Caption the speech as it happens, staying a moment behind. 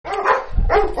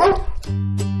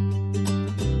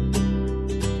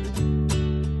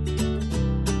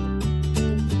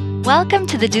Welcome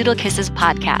to the Doodle Kisses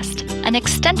podcast, an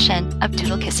extension of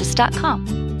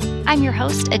doodlekisses.com. I'm your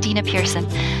host, Adina Pearson.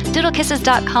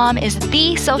 Doodlekisses.com is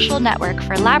the social network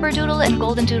for Labradoodle and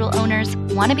Golden Doodle owners,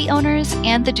 wannabe owners,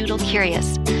 and the Doodle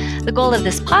curious. The goal of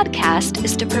this podcast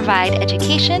is to provide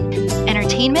education,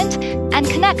 entertainment, and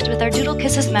connect with our Doodle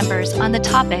Kisses members on the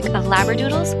topic of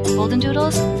Labradoodles, Golden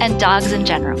Doodles, and dogs in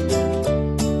general.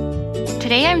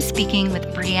 Today I'm speaking with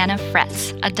Brianna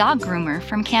Fretz, a dog groomer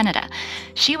from Canada.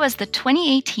 She was the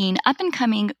 2018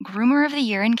 Up-and-Coming Groomer of the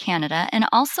Year in Canada and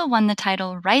also won the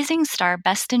title Rising Star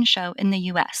Best in Show in the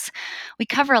US. We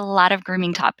cover a lot of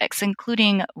grooming topics,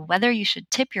 including whether you should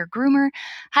tip your groomer,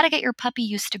 how to get your puppy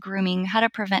used to grooming, how to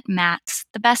prevent mats,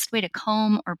 the best way to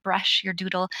comb or brush your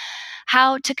doodle,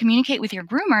 how to communicate with your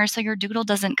groomer so your doodle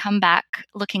doesn't come back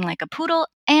looking like a poodle,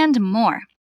 and more.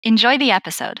 Enjoy the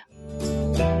episode.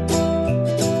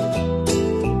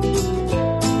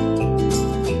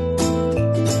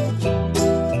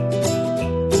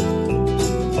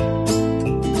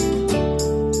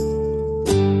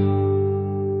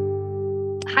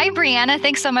 Hi, Brianna.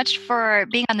 Thanks so much for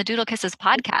being on the Doodle Kisses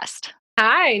podcast.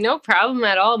 Hi, no problem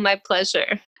at all. My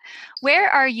pleasure. Where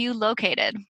are you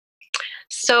located?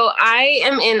 So I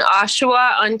am in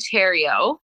Oshawa,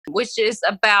 Ontario, which is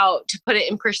about, to put it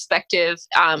in perspective,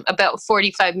 about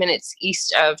 45 minutes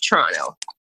east of Toronto.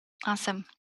 Awesome.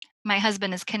 My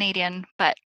husband is Canadian,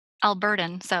 but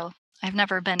Albertan, so I've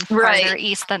never been farther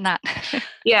east than that.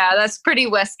 Yeah, that's pretty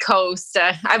West Coast.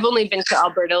 I've only been to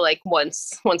Alberta like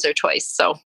once or twice.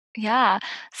 So yeah.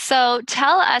 So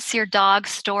tell us your dog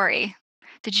story.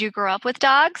 Did you grow up with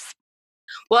dogs?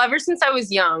 Well, ever since I was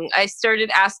young, I started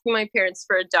asking my parents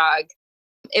for a dog.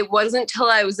 It wasn't till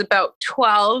I was about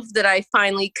 12 that I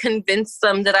finally convinced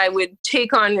them that I would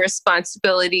take on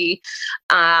responsibility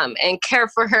and care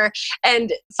for her.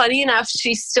 And funny enough,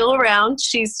 she's still around.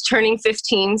 She's turning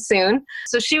 15 soon.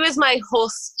 So she was my whole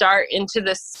start into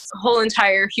this whole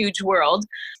entire huge world.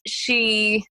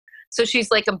 So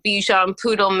she's like a Bichon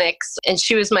Poodle mix, and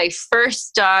she was my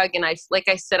first dog. And I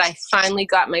finally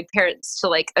got my parents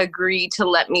to agree to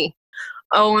let me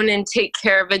own and take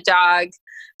care of a dog.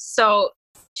 So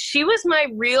she was my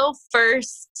real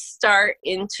first start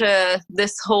into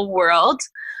this whole world.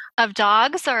 Of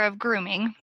dogs or of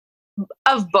grooming?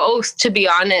 Of both, to be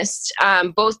honest.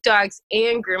 Both dogs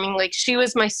and grooming. She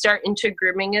was my start into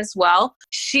grooming as well.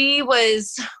 We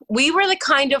were the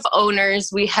kind of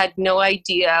owners, we had no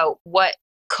idea what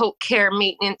coat care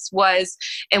maintenance was,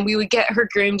 and we would get her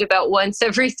groomed about once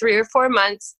every 3 or 4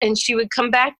 months, and she would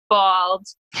come back bald.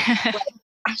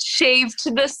 Shaved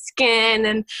to the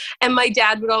skin, and my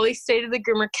dad would always say to the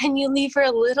groomer, "Can you leave her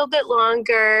a little bit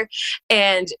longer?"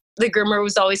 And the groomer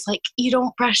was always like, "You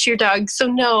don't brush your dog, so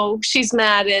no, she's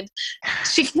matted.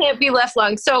 She can't be left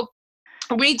long." So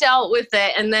we dealt with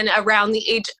it, and then around the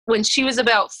age when she was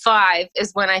about 5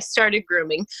 is when I started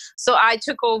grooming. So I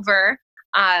took over,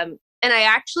 and I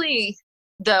actually,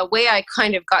 the way I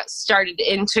kind of got started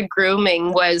into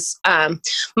grooming was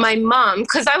my mom,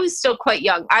 because I was still quite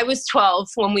young. I was 12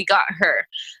 when we got her.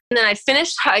 And then I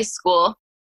finished high school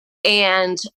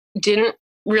and didn't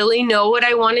really know what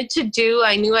I wanted to do.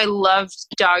 I knew I loved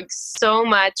dogs so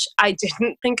much. I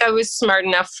didn't think I was smart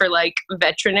enough for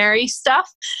veterinary stuff.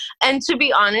 And to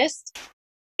be honest,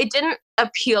 it didn't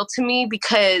appeal to me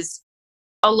because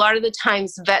a lot of the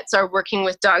times vets are working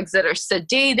with dogs that are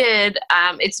sedated.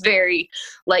 It's very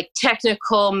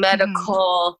technical,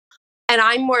 medical, and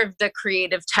I'm more of the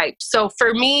creative type. So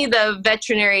for me, the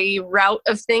veterinary route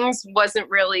of things wasn't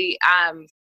really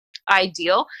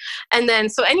ideal. And then,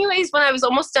 so anyways, when I was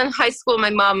almost done high school,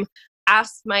 my mom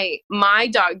asked my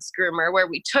dog's groomer, where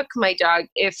we took my dog,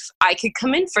 if I could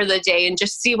come in for the day and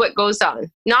just see what goes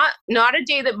on. Not a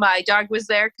day that my dog was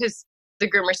there, because the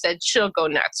groomer said she'll go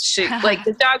nuts.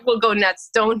 The dog will go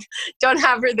nuts. Don't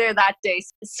have her there that day.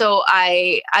 So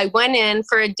I went in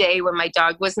for a day when my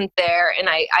dog wasn't there, and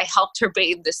I helped her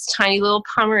bathe this tiny little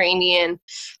Pomeranian.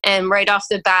 And right off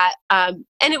the bat, and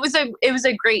it was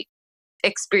a great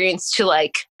experience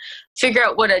to figure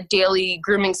out what a daily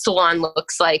grooming salon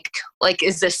looks like.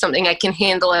 Is this something I can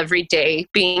handle every day,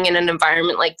 being in an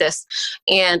environment like this?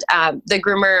 And the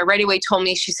groomer right away told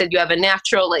me, she said, "You have a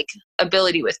natural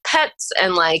ability with pets,"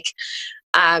 and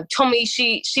told me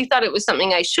she thought it was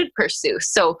something I should pursue.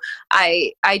 So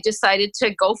I decided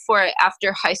to go for it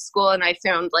after high school, and I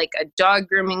found a dog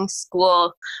grooming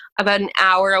school about an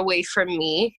hour away from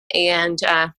me, and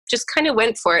just kind of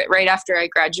went for it right after I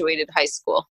graduated high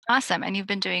school. Awesome. And you've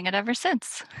been doing it ever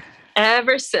since?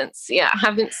 Ever since. Yeah,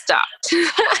 haven't stopped.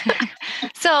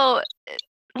 So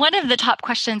one of the top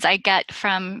questions I get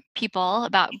from people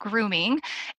about grooming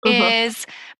is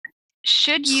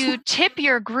should you tip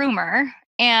your groomer,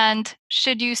 and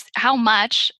how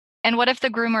much? And what if the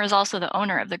groomer is also the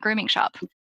owner of the grooming shop?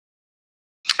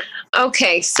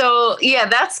 Okay, so yeah,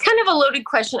 that's kind of a loaded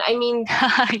question. I mean,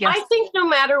 Yes. I think no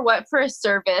matter what for a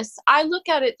service, I look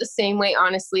at it the same way,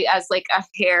 honestly, as like a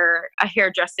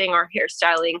hairdressing or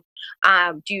hairstyling.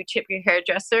 Do you tip your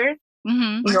hairdresser?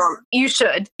 Hmm. No, you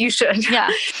should. You should. Yeah.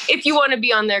 If you want to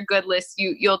be on their good list,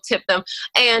 you'll tip them.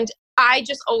 And I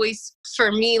just always,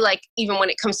 for me, like even when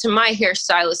it comes to my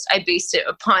hairstylist, I base it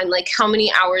upon like how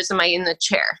many hours am I in the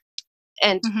chair,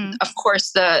 and Hmm. of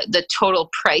course the total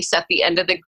price at the end of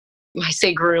the, I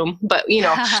say groom, but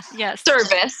Yes.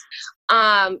 service.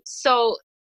 So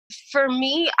for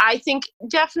me, I think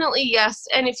definitely yes.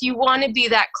 And if you want to be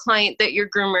that client that your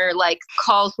groomer like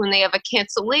calls when they have a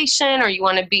cancellation, or you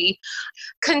want to be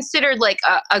considered like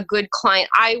a good client,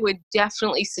 I would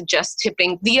definitely suggest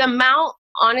tipping. The amount,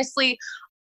 honestly,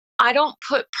 I don't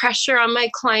put pressure on my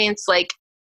clients. Like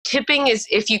tipping is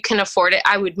if you can afford it.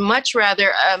 I would much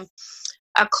rather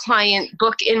a client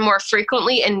book in more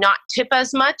frequently and not tip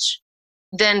as much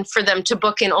than for them to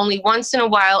book in only once in a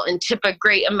while and tip a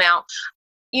great amount.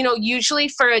 Usually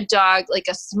for a dog, like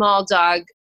a small dog,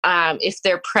 if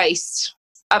they're priced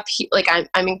up here, like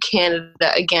I'm in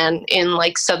Canada again, in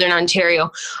like Southern Ontario.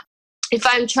 If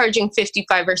I'm charging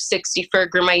 55 or 60 for a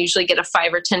groom, I usually get a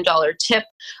 $5 or $10 tip.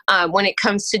 When it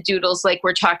comes to Doodles, like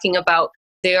we're talking about,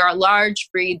 they are a large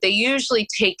breed. They usually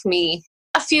take me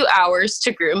a few hours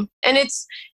to groom, and it's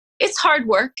hard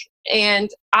work. And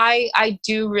I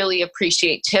do really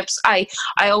appreciate tips. I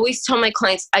always tell my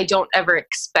clients I don't ever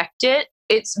expect it.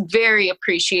 It's very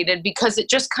appreciated because it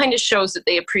just kind of shows that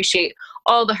they appreciate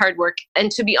all the hard work. And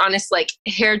to be honest, like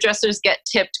hairdressers get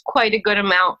tipped quite a good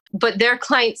amount, but their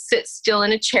clients sit still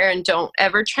in a chair and don't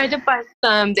ever try to bite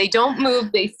them. They don't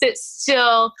move, they sit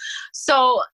still.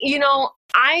 So,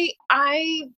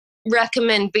 I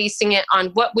recommend basing it on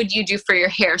what would you do for your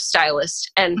hairstylist,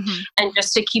 and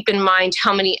just to keep in mind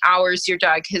how many hours your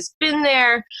dog has been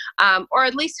there, or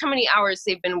at least how many hours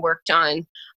they've been worked on.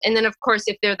 And then of course,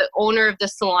 if they're the owner of the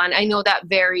salon, I know that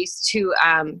varies too.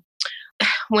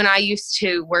 When I used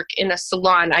to work in a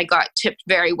salon, I got tipped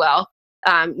very well.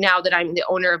 Now that I'm the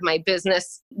owner of my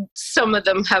business, some of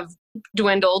them have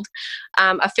dwindled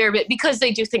a fair bit because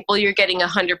they do think, well, you're getting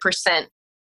 100%.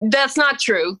 That's not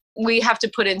true. We have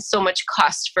to put in so much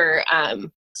cost for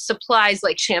supplies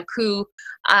like shampoo.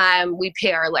 We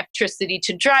pay our electricity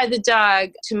to dry the dog,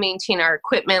 to maintain our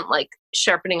equipment like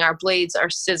sharpening our blades, our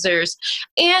scissors,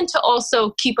 and to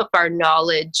also keep up our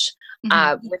knowledge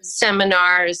with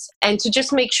seminars, and to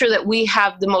just make sure that we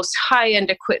have the most high-end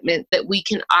equipment that we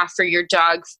can offer your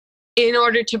dog in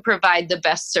order to provide the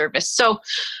best service. So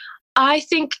I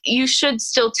think you should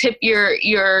still tip your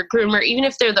groomer, even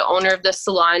if they're the owner of the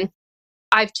salon.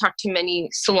 I've talked to many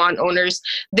salon owners.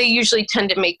 They usually tend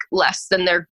to make less than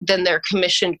their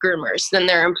commissioned groomers, than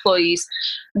their employees.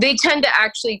 They tend to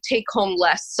actually take home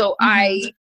less. So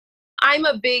I'm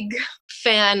a big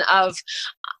fan of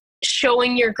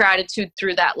showing your gratitude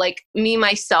through that. Like me,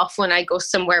 myself, when I go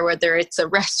somewhere, whether it's a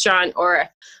restaurant or,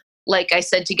 like I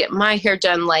said, to get my hair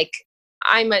done, like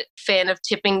I'm a fan of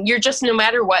tipping. You're just, no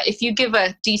matter what, if you give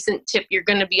a decent tip, you're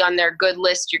going to be on their good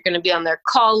list. You're going to be on their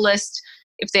call list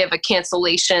if they have a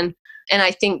cancellation. And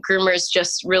I think groomers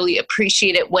just really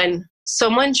appreciate it when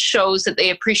someone shows that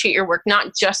they appreciate your work,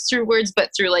 not just through words,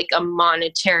 but through like a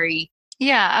monetary.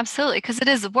 Yeah, absolutely. Because it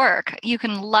is work. You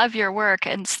can love your work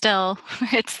and still,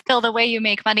 it's still the way you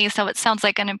make money. So it sounds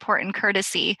like an important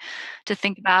courtesy to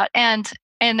think about. And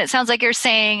it sounds like you're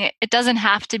saying it doesn't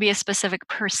have to be a specific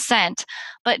percent,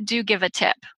 but do give a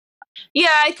tip.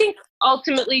 Yeah, I think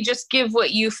ultimately just give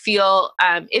what you feel.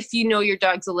 If you know your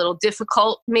dog's a little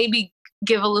difficult, maybe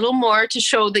give a little more to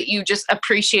show that you just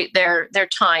appreciate their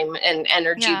time and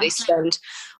energy they spend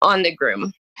on the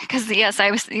groom. Because yes,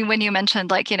 when you mentioned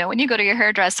when you go to your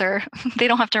hairdresser, they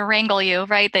don't have to wrangle you,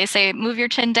 right? They say, move your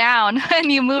chin down,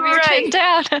 and you move your chin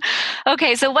down.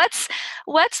 Okay. So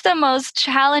what's the most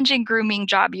challenging grooming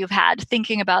job you've had,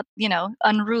 thinking about,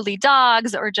 unruly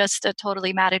dogs or just a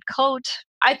totally matted coat?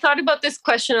 I thought about this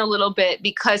question a little bit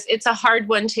because it's a hard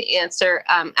one to answer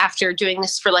after doing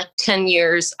this for like 10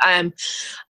 years.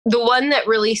 The one that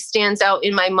really stands out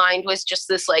in my mind was just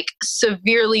this like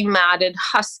severely matted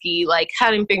husky, like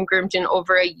hadn't been groomed in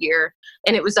over a year.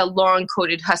 And it was a long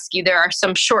coated husky. There are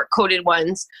some short coated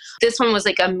ones. This one was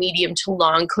like a medium to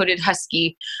long coated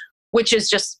husky, which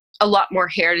is just a lot more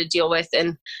hair to deal with.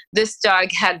 And this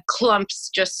dog had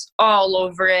clumps just all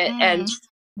over it. And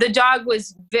the dog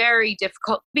was very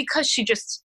difficult because she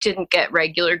just didn't get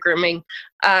regular grooming.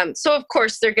 So of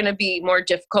course they're going to be more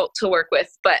difficult to work with,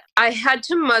 but I had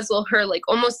to muzzle her like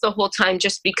almost the whole time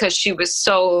just because she was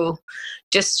so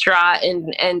distraught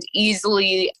and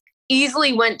easily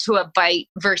went to a bite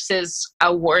versus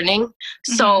a warning.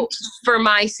 So for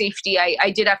my safety,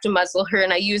 I did have to muzzle her,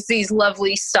 and I use these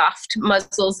lovely soft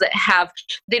muzzles that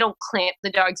they don't clamp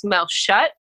the dog's mouth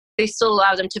shut. They still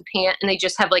allow them to pant, and they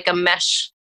just have like a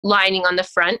mesh lining on the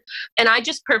front. And I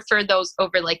just prefer those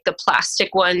over like the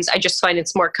plastic ones. I just find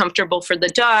it's more comfortable for the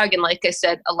dog. And like I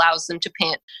said, allows them to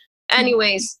pant.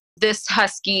 Anyways, this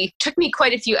husky took me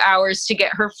quite a few hours to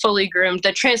get her fully groomed.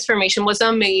 The transformation was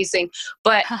amazing.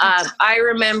 But I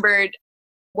remembered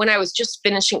when I was just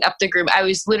finishing up the groom, I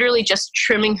was literally just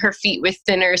trimming her feet with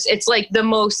thinners. It's like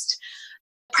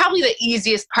probably the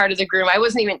easiest part of the groom. I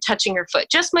wasn't even touching her foot,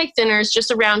 just my thinners,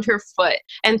 just around her foot.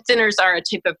 And thinners are a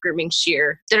type of grooming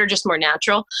shear that are just more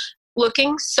natural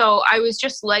looking. So I was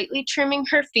just lightly trimming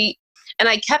her feet, and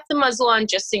I kept the muzzle on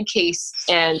just in case.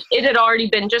 And it had already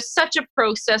been just such a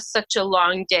process, such a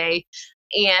long day.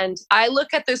 And I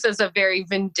look at this as a very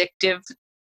vindictive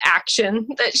action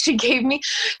that she gave me.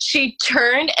 She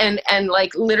turned and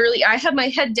like literally I had my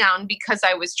head down because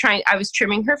I was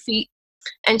trimming her feet.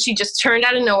 And she just turned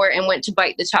out of nowhere and went to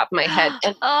bite the top of my head.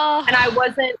 And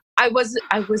I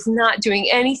was not doing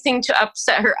anything to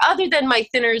upset her other than my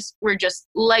thinners were just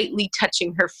lightly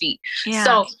touching her feet. Yeah.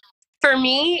 So for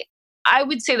me, I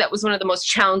would say that was one of the most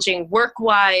challenging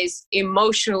work-wise,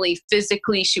 emotionally,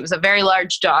 physically. She was a very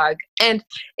large dog, and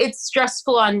it's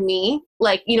stressful on me.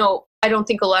 Like, I don't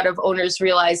think a lot of owners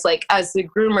realize, like, as the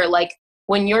groomer, like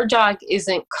when your dog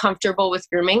isn't comfortable with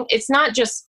grooming, it's not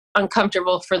just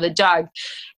uncomfortable for the dog.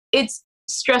 It's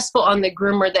stressful on the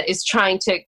groomer that is trying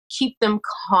to keep them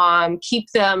calm, keep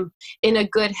them in a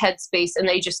good headspace, and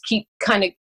they just keep kind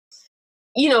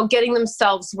of, getting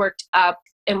themselves worked up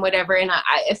and whatever. And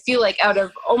I feel like out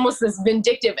of almost this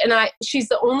vindictive, and she's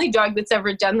the only dog that's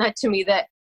ever done that to me, that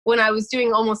when I was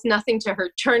doing almost nothing to her,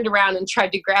 turned around and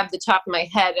tried to grab the top of my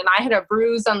head. And I had a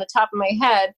bruise on the top of my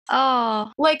head.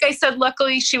 Oh. Like I said,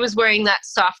 luckily she was wearing that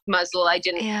soft muzzle. I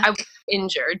was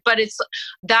injured. But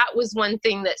that was one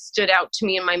thing that stood out to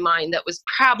me in my mind that was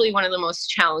probably one of the most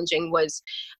challenging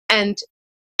and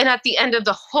at the end of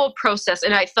the whole process,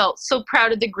 and I felt so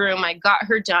proud of the groom, I got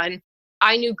her done.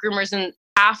 I knew groomers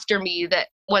after me that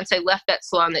once I left that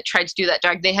salon that tried to do that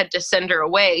dog, they had to send her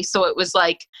away. So it was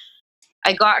like,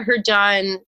 I got her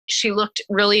done. She looked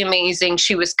really amazing.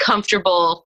 She was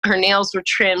comfortable. Her nails were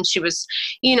trimmed. She was,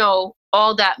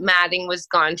 all that matting was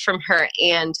gone from her.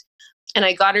 And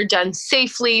I got her done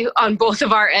safely on both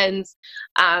of our ends.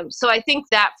 So I think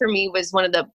that for me was one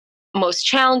of the most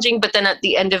challenging. But then at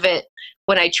the end of it,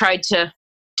 when I tried to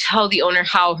tell the owner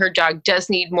how her dog does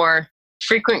need more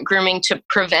frequent grooming to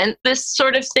prevent this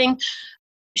sort of thing,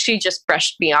 she just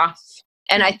brushed me off.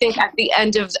 And I think at the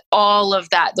end of all of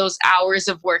that, those hours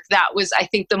of work, that was, I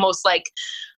think, the most like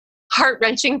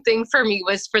heart-wrenching thing for me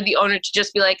was for the owner to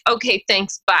just be like, okay,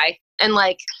 thanks, bye. And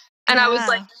I was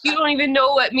like, you don't even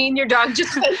know what me and your dog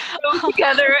just went through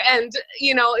together. And,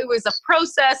 it was a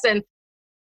process. And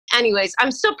anyways,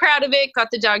 I'm so proud of it.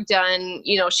 Got the dog done.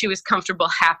 She was comfortable,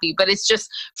 happy. But it's just,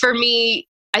 for me,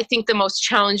 I think the most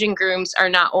challenging grooms are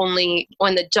not only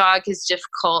when the dog is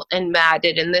difficult and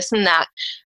matted and this and that,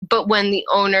 but when the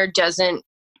owner doesn't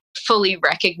fully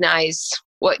recognize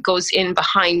what goes in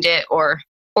behind it, or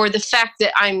the fact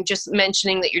that I'm just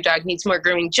mentioning that your dog needs more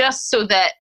grooming just so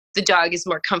that the dog is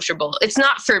more comfortable. It's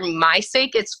not for my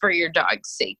sake, it's for your dog's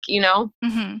sake,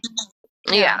 Mm-hmm.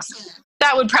 Yeah.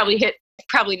 That would probably hit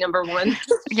number one.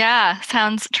 Yeah,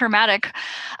 sounds traumatic.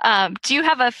 Do you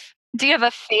have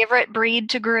a favorite breed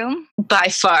to groom? By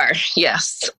far,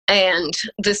 yes. And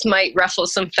this might ruffle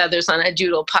some feathers on a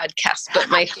Doodle podcast, but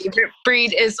my favorite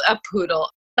breed is a poodle.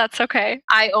 That's okay.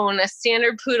 I own a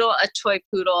standard poodle, a toy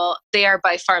poodle. They are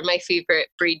by far my favorite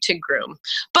breed to groom.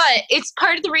 But it's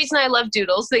part of the reason I love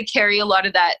Doodles. They carry a lot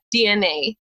of that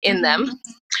DNA in them.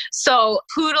 So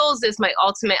poodles is my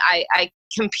ultimate. I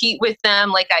compete with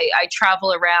them. Like I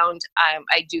travel around.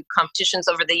 I do competitions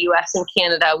over the US and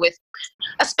Canada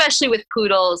especially with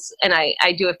poodles, and I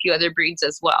do a few other breeds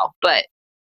as well. But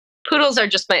poodles are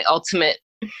just my ultimate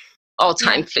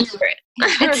all-time favorite.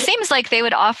 It seems like they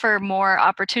would offer more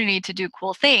opportunity to do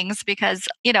cool things because,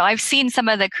 I've seen some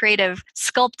of the creative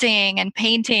sculpting and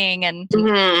painting and...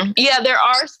 Mm-hmm. Yeah, there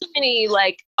are so many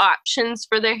options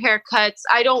for their haircuts.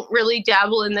 I don't really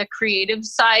dabble in the creative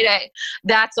side.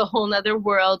 That's a whole nother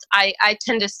world. I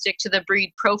tend to stick to the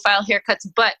breed profile haircuts,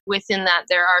 but within that,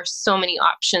 there are so many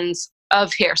options of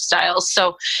hairstyles.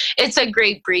 So it's a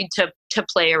great breed to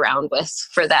play around with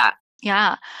for that.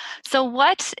 Yeah. So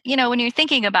when you're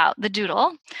thinking about the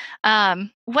doodle,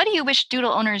 what do you wish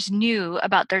doodle owners knew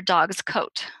about their dog's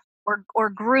coat or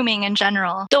grooming in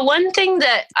general? The one thing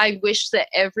that I wish that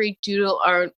every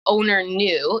owner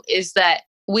knew is that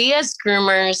we as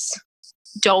groomers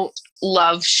don't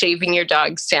love shaving your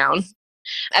dogs down.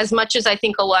 As much as I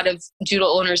think a lot of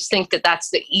doodle owners think that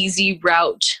that's the easy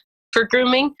route for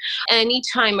grooming,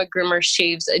 anytime a groomer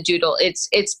shaves a doodle, it's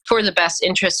for the best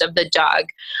interest of the dog.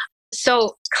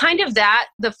 So kind of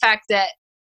the fact that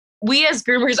we as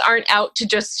groomers aren't out to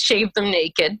just shave them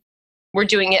naked. We're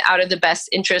doing it out of the best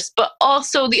interest. But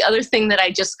also the other thing that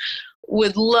I just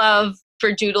would love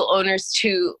for doodle owners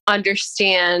to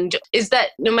understand is that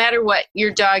no matter what,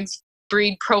 your dog's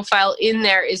breed profile in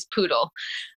there is poodle.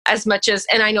 As much as,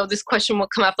 and I know this question will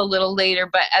come up a little later,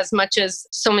 but as much as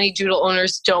so many doodle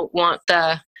owners don't want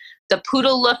the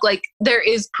poodle look, like there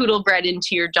is poodle bred into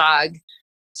your dog.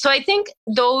 So I think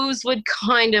those would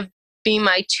kind of be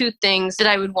my two things that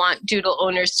I would want doodle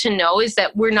owners to know, is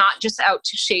that we're not just out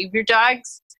to shave your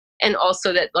dogs, and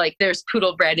also that like there's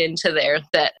poodle bred into there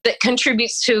that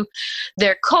contributes to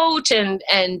their coat and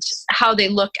how they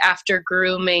look after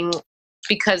grooming,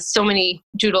 because so many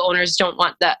doodle owners don't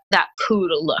want that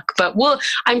poodle look. But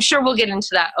I'm sure we'll get into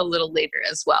that a little later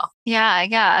as well.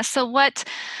 Yeah. So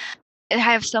I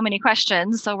have so many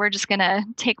questions, so we're just going to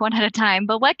take one at a time.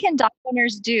 But what can dog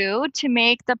owners do to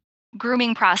make the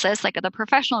grooming process, like the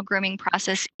professional grooming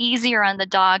process, easier on the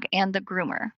dog and the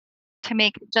groomer, to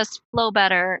make it just flow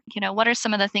better? What are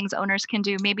some of the things owners can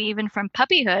do, maybe even from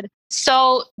puppyhood?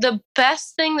 So the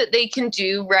best thing that they can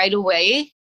do right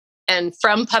away and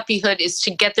from puppyhood is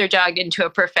to get their dog into a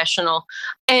professional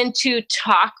and to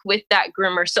talk with that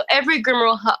groomer. So every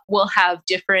groomer will have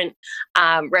different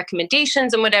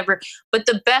recommendations and whatever, but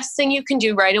the best thing you can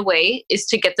do right away is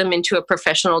to get them into a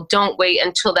professional. Don't wait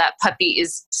until that puppy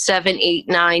is 7, 8,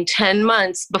 9, 10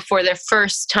 months before their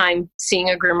first time seeing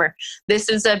a groomer. This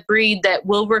is a breed that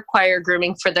will require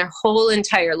grooming for their whole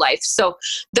entire life. So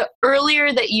the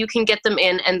earlier that you can get them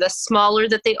in and the smaller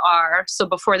that they are, so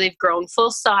before they've grown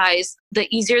full size, the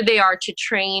easier they are to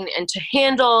train and to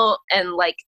handle. And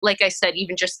like I said,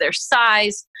 even just their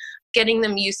size, getting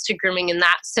them used to grooming in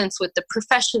that sense with the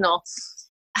professional.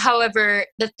 However,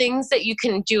 the things that you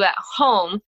can do at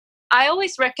home, I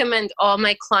always recommend all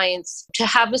my clients to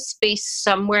have a space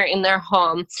somewhere in their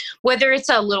home, whether it's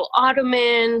a little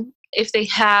ottoman, if they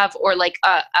have, or like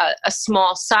a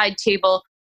small side table.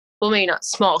 Well, maybe not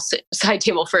small side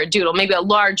table for a doodle, maybe a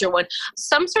larger one,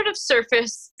 some sort of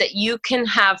surface that you can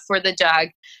have for the dog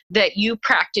that you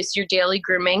practice your daily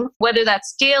grooming, whether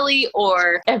that's daily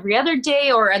or every other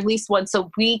day or at least once a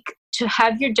week, to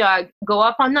have your dog go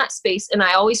up on that space. And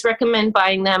I always recommend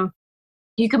buying them.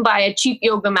 You can buy a cheap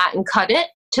yoga mat and cut it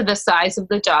to the size of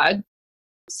the dog.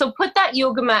 So put that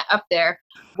yoga mat up there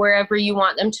wherever you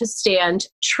want them to stand.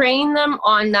 Train them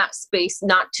on that space,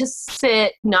 not to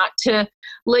sit, not to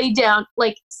lay down,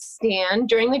 like stand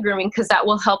during the grooming, because that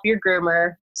will help your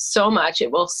groomer so much.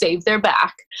 It will save their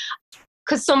back.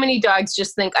 Because so many dogs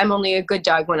just think I'm only a good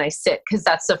dog when I sit, because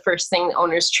that's the first thing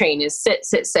owners train is sit,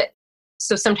 sit, sit.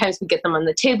 So sometimes we get them on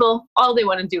the table. All they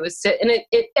want to do is sit. And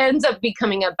it ends up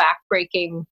becoming a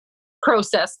back-breaking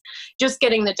process, just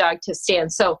getting the dog to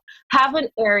stand. So have an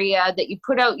area that you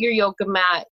put out your yoga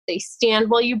mat. They stand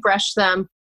while you brush them.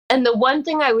 And the one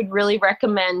thing I would really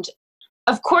recommend,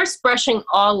 of course, brushing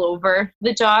all over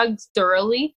the dogs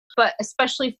thoroughly, but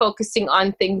especially focusing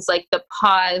on things like the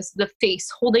paws, the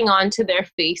face, holding on to their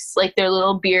face, like their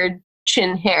little beard,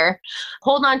 chin hair.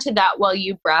 Hold on to that while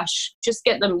you brush. Just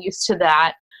get them used to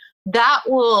that. That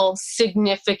will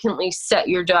significantly set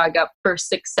your dog up for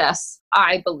success,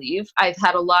 I believe. I've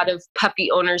had a lot of puppy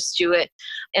owners do it,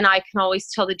 and I can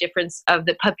always tell the difference of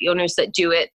the puppy owners that do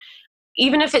it,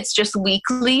 even if it's just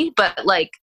weekly, but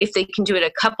like if they can do it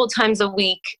a couple times a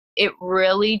week, it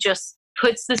really just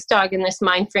puts this dog in this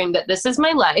mind frame that this is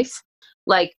my life.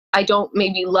 Like, I don't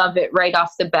maybe love it right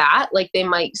off the bat. Like, they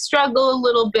might struggle a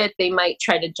little bit. They might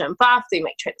try to jump off. They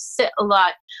might try to sit a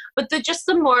lot. But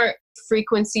the more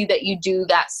frequency that you do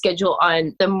that schedule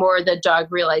on, the more the dog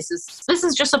realizes this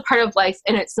is just a part of life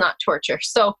and it's not torture.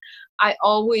 So I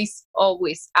always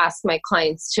ask my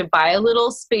clients to buy a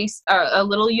little space, a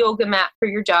little yoga mat for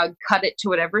your dog, cut it to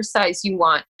whatever size you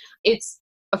want. It's,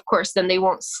 of course, then they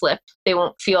won't slip. They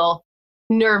won't feel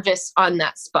nervous on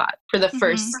that spot for the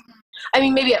first. I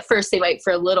mean, maybe at first they might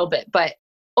for a little bit, but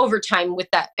over time with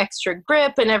that extra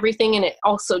grip and everything, and it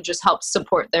also just helps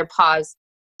support their paws.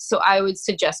 So I would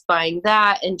suggest buying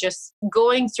that and just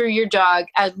going through your dog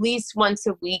at least once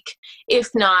a week, if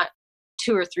not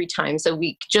 2 or 3 times a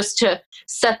week, just to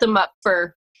set them up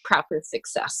for proper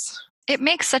success. It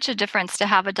makes such a difference to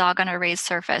have a dog on a raised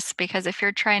surface because if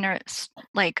you're trying to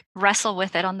like wrestle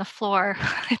with it on the floor,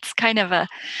 it's kind of a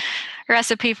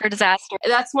recipe for disaster.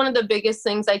 That's one of the biggest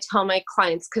things I tell my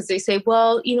clients because they say,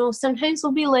 well, sometimes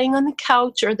we'll be laying on the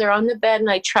couch or they're on the bed and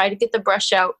I try to get the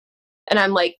brush out. And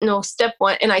I'm like, no, step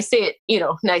one. And I say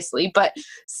it, nicely, but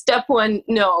step one,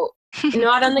 no,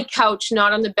 not on the couch,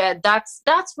 not on the bed. That's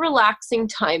relaxing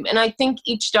time. And I think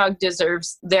each dog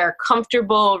deserves their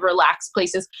comfortable, relaxed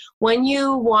places. When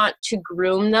you want to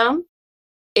groom them,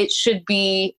 it should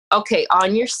be, okay,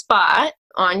 on your spot,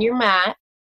 on your mat,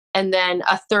 and then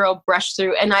a thorough brush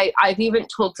through. And I've even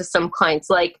told to some clients,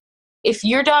 like, if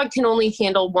your dog can only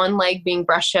handle one leg being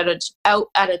brushed out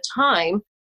at a time,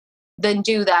 then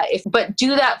do that. But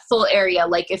do that full area.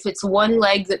 Like if it's one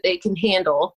leg that they can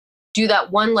handle, do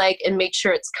that one leg and make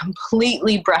sure it's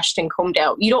completely brushed and combed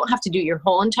out. You don't have to do your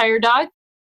whole entire dog,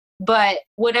 but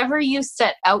whatever you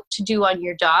set out to do on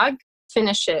your dog,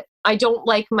 finish it. I don't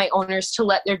like my owners to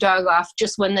let their dog off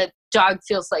just when the dog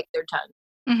feels like they're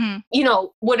done. Mm-hmm.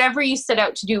 Whatever you set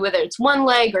out to do, whether it's one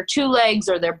leg or two legs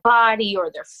or their body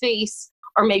or their face,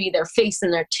 or maybe their face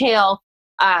and their tail,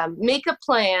 make a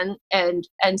plan and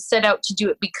set out to do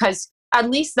it, because at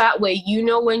least that way,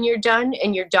 when you're done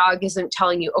and your dog isn't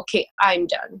telling you, okay, I'm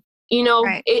done.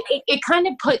 Right. It kind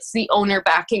of puts the owner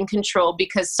back in control,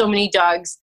 because so many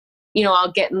dogs,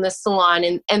 I'll get in the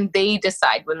salon and they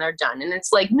decide when they're done. And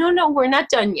it's like, no, we're not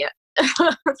done yet.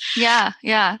 Yeah,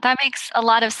 that makes a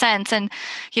lot of sense. And,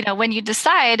 when you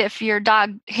decide if your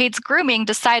dog hates grooming,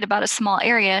 decide about a small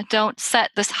area. Don't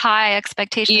set this high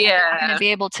expectation that you're going to be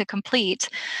able to complete.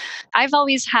 I've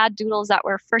always had Doodles that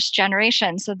were first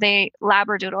generation, so they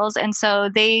Labradoodles, and so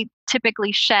they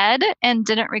typically shed and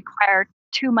didn't require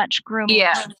too much grooming.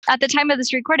 Yeah. At the time of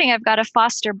this recording, I've got a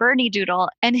foster Bernie Doodle,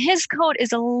 and his coat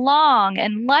is long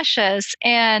and luscious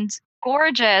and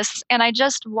gorgeous. And I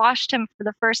just washed him for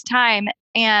the first time,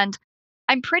 and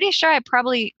I'm pretty sure I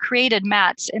probably created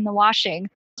mats in the washing.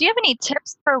 Do you have any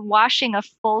tips for washing a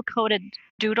full coated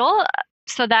Doodle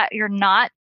so that you're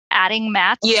not adding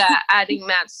mats? Yeah, adding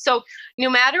mats. So no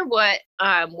matter what,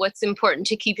 what's important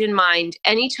to keep in mind,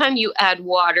 anytime you add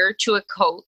water to a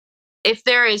coat, if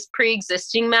there is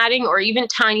pre-existing matting or even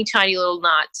tiny, tiny little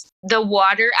knots, the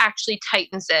water actually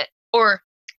tightens it. Or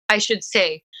I should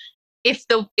say, if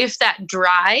that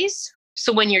dries,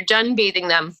 so when you're done bathing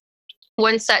them,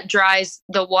 once that dries,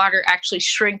 the water actually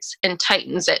shrinks and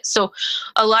tightens it. So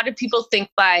a lot of people think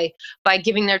by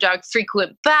giving their dog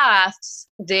frequent baths,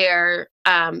 they're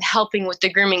helping with the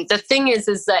grooming. The thing is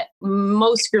that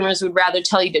most groomers would rather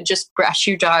tell you to just brush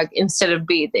your dog instead of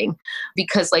bathing,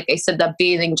 because like I said, that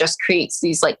bathing just creates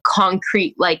these like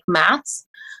concrete like mats.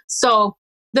 So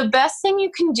the best thing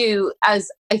you can do as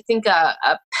I think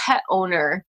a pet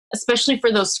owner, especially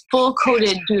for those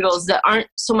full-coated Doodles that aren't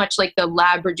so much like the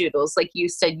Labradoodles, like you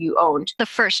said you owned. The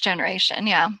first generation,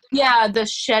 yeah. Yeah, the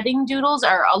shedding Doodles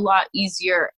are a lot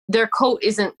easier. Their coat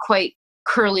isn't quite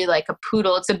curly like a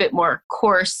poodle. It's a bit more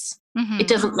coarse. Mm-hmm. It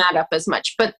doesn't mat up as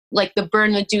much. But like the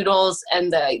Bernedoodles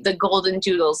and the Golden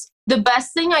Doodles, the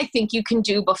best thing I think you can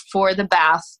do before the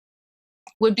bath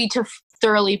would be to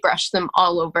thoroughly brush them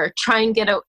all over. Try and get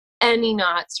out any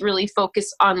knots, really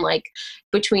focus on like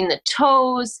between the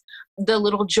toes, the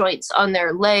little joints on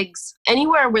their legs,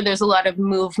 anywhere where there's a lot of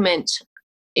movement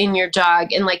in your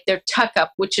dog, and like their tuck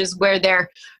up, which is where their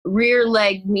rear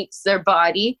leg meets their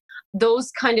body, those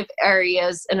kind of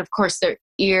areas. And of course their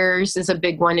ears is a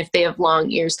big one if they have long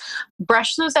ears.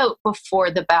 Brush those out before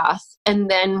the bath. And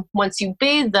then once you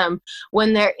bathe them,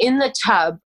 when they're in the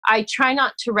tub, I try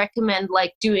not to recommend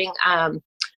like doing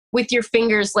with your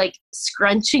fingers, like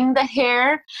scrunching the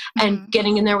hair and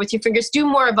getting in there with your fingers. Do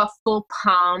more of a full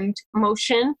palmed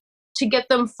motion to get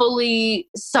them fully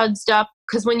sudsed up.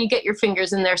 Because when you get your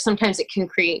fingers in there, sometimes it can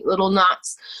create little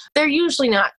knots. They're usually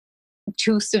not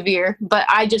too severe, but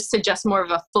I just suggest more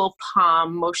of a full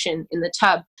palm motion in the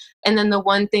tub. And then the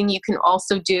one thing you can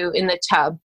also do in the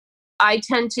tub, I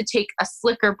tend to take a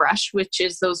slicker brush, which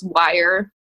is those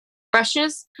wire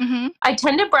brushes. Mm-hmm. I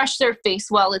tend to brush their face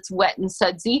while it's wet and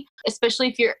sudsy, especially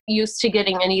if you're used to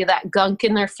getting any of that gunk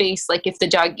in their face. Like if the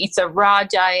dog eats a raw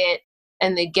diet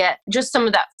and they get just some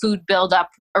of that food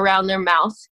buildup around their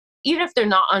mouth, even if they're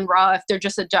not on raw, if they're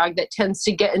just a dog that tends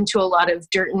to get into a lot of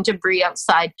dirt and debris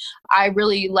outside, I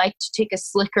really like to take a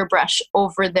slicker brush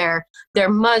over their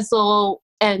muzzle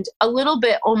and a little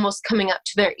bit almost coming up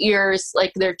to their ears,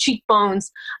 like their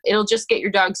cheekbones. It'll just get your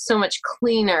dog so much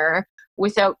cleaner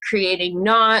without creating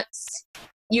knots.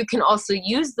 You can also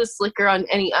use the slicker on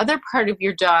any other part of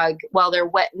your dog while they're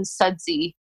wet and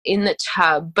sudsy in the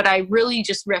tub, but I really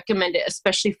just recommend it,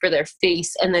 especially for their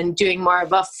face, and then doing more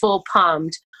of a full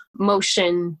palmed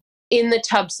motion in the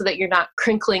tub so that you're not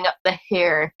crinkling up the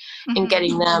hair and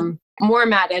getting them more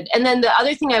matted. And then the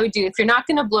other thing I would do, if you're not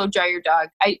going to blow dry your dog,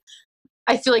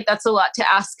 I feel like that's a lot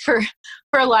to ask for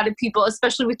a lot of people,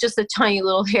 especially with just a tiny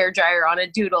little hair dryer on a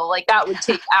doodle. Like that would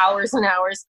take hours and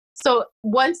hours. So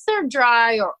once they're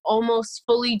dry or almost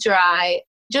fully dry,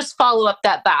 just follow up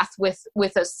that bath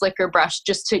with a slicker brush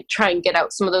just to try and get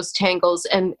out some of those tangles,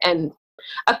 and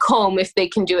a comb, if they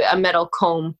can do it, a metal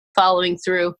comb following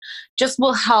through just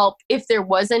will help. If there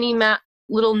was any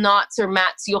little knots or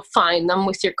mats, you'll find them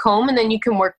with your comb, and then you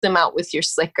can work them out with your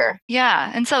slicker.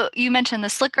 Yeah. And so you mentioned the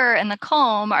slicker and the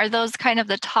comb. Are those kind of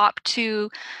the top two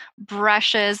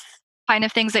brushes kind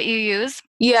of things that you use?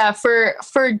 Yeah, for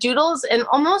doodles, and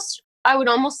I would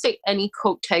almost say any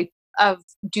coat type of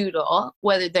doodle,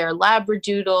 whether they're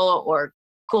Labradoodle or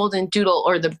Golden Doodle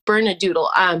or the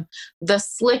Bernedoodle, the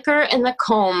slicker and the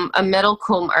comb, a metal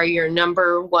comb, are your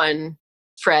number one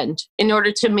friend in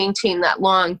order to maintain that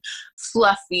long,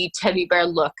 fluffy teddy bear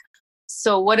look.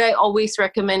 So what I always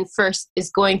recommend first is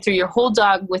going through your whole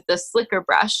dog with the slicker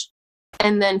brush,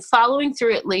 and then following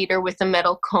through it later with a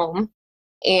metal comb.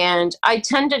 And I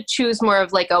tend to choose more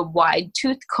of like a wide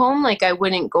tooth comb. Like I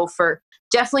wouldn't go for,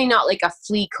 definitely not like a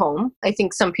flea comb. I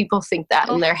think some people think that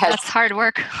in their heads. That's hard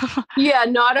work. Yeah,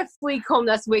 not a flea comb.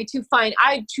 That's way too fine.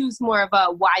 I choose more of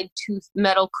a wide tooth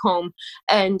metal comb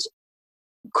and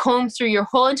comb through your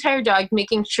whole entire dog,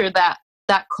 making sure that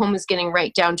that comb is getting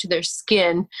right down to their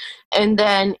skin. And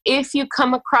then if you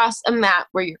come across a mat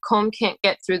where your comb can't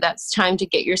get through, that's time to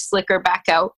get your slicker back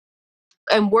out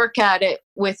and work at it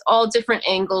with all different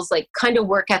angles, like kind of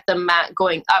work at the mat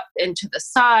going up and to the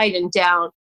side and down.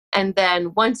 And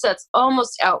then once that's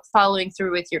almost out, following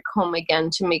through with your comb again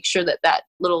to make sure that that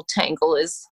little tangle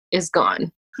is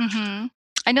gone. Mm-hmm.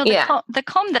 I know the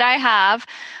comb that I have,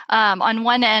 on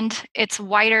one end, it's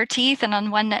wider teeth, and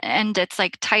on one end, it's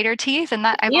like tighter teeth. And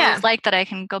that I've always liked that I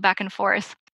can go back and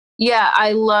forth. Yeah,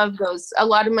 I love those. A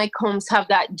lot of my combs have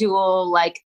that dual,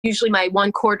 like usually my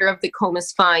 1/4 of the comb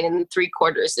is fine and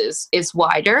 3/4 is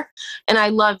wider. And I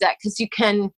love that because you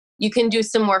can do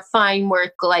some more fine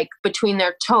work, like between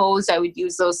their toes. I would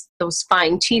use those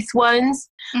fine teeth ones.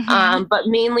 But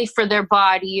mainly for their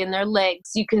body and their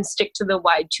legs, you can stick to the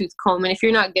wide tooth comb. And if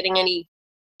you're not getting any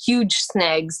huge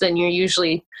snags, then you're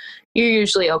usually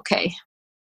okay.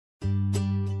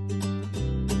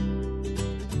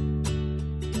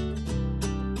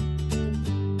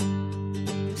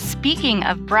 Speaking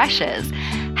of brushes,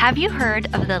 have you heard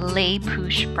of the Les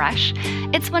Pouches brush?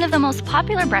 It's one of the most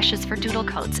popular brushes for doodle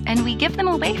coats, and we give them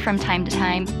away from time to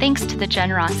time thanks to the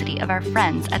generosity of our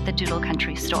friends at the Doodle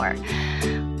Country store.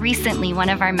 Recently, one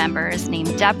of our members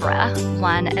named Deborah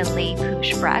won a Les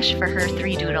Pouches brush for her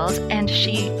 3 doodles, and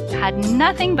she had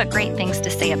nothing but great things to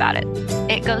say about it.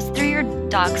 It goes through your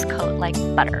dog's coat like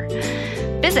butter.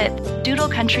 Visit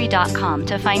doodlecountry.com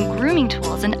to find grooming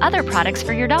tools and other products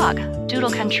for your dog. Doodle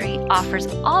Country offers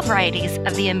all varieties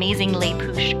of the amazing Les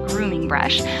Pouches grooming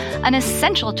brush, an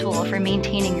essential tool for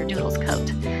maintaining your doodle's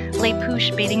coat. Les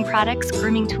Pouches bathing products,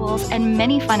 grooming tools, and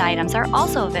many fun items are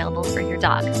also available for your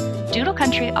dog. Doodle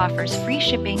Country offers free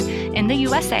shipping in the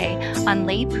USA on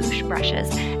Les Pouches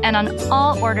brushes and on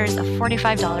all orders of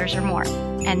 $45 or more.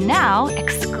 And now,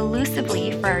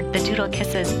 exclusively for the Doodle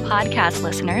Kisses podcast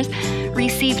listeners,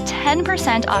 receive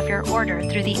 10% off your order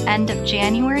through the end of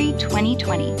January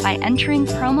 2020 by entering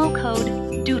promo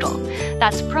code DOODLE.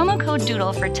 That's promo code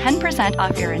DOODLE for 10%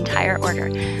 off your entire order.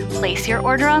 Place your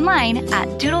order online at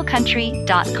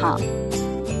doodlecountry.com.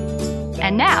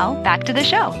 And now, back to the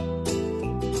show.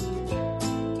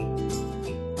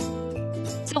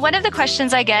 So one of the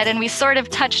questions I get, and we sort of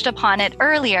touched upon it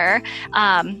earlier,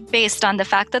 based on the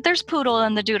fact that there's poodle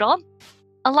in the doodle,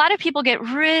 a lot of people get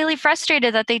really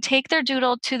frustrated that they take their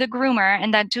doodle to the groomer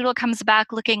and that doodle comes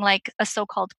back looking like a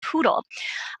so-called poodle.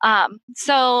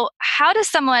 So how does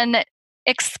someone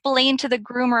explain to the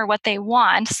groomer what they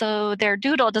want so their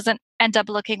doodle doesn't end up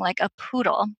looking like a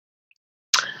poodle?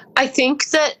 I think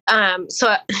that,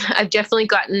 so I've definitely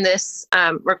gotten this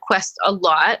request a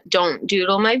lot, don't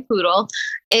doodle my poodle.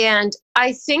 And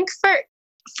I think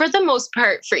for the most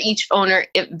part, for each owner,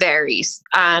 it varies.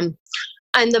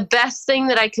 And the best thing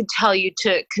that I could tell you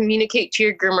to communicate to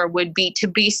your groomer would be to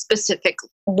be specific.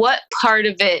 What part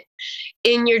of it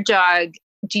in your dog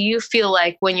do you feel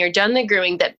like when you're done the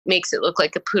grooming that makes it look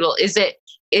like a poodle? Is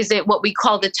it what we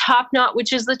call the top knot,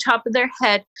 which is the top of their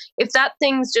head? If that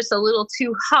thing's just a little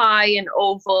too high and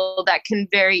oval, that can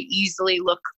very easily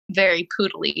look very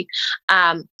poodly.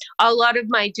 A lot of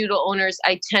my doodle owners,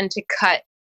 I tend to cut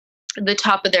the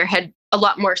top of their head a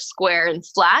lot more square and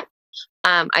flat.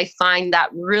 I find that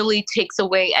really takes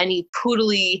away any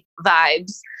poodly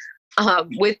vibes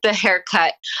with the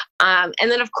haircut. And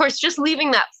then, of course, just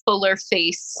leaving that fuller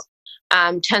face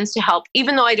tends to help,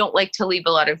 even though I don't like to leave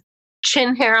a lot of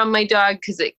chin hair on my dog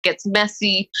because it gets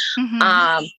messy.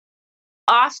 Mm-hmm.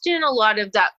 Often a lot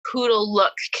of that poodle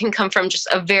look can come from just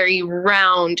a very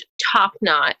round top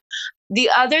knot. The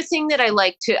other thing that I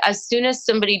like to, as soon as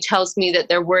somebody tells me that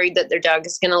they're worried that their dog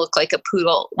is going to look like a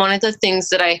poodle, one of the things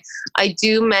that I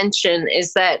do mention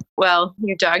is that, well,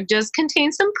 your dog does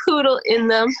contain some poodle in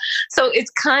them. So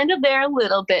it's kind of there a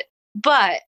little bit.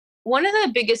 But one of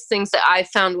the biggest things that I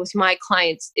found with my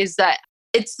clients is that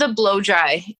it's the blow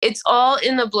dry. It's all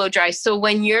in the blow dry. So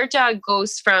when your dog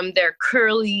goes from their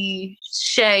curly,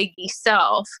 shaggy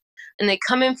self and they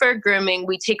come in for a grooming,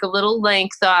 we take a little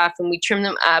length off and we trim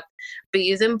them up,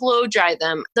 bathe and blow dry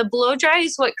them. The blow dry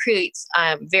is what creates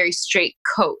a very straight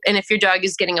coat. And if your dog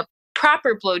is getting a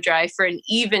proper blow dry for an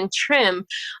even trim,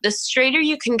 the straighter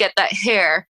you can get that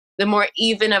hair, the more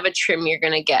even of a trim you're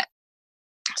going to get.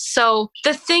 So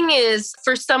the thing is,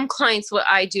 for some clients, what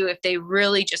I do if they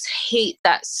really just hate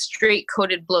that straight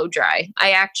coated blow dry,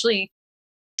 I actually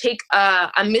take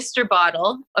a mister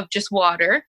bottle of just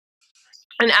water.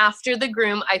 And after the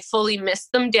groom, I fully mist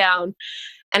them down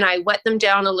and I wet them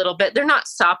down a little bit. They're not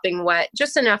sopping wet,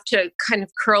 just enough to kind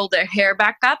of curl their hair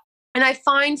back up. And I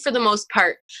find for the most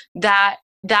part that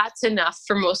that's enough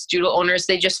for most doodle owners.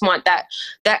 They just want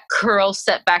that curl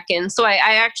set back in. So I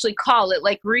actually call it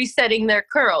like resetting their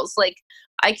curls. Like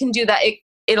I can do that.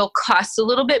 It'll cost a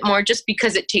little bit more just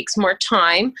because it takes more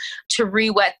time to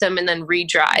re-wet them and then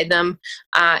re-dry them.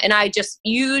 And I just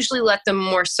usually let them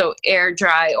more so air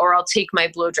dry, or I'll take my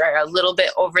blow dryer a little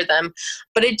bit over them.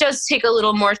 But it does take a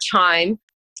little more time.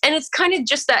 And it's kind of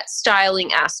just that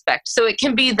styling aspect. So it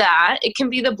can be that. It can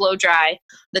be the blow dry,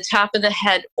 the top of the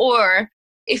head, or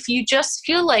if you just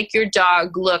feel like your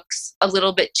dog looks a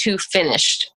little bit too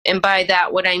finished. And by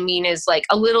that, what I mean is like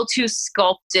a little too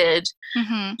sculpted.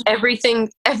 Mm-hmm.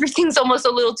 Everything's almost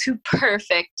a little too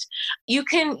perfect. You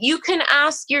can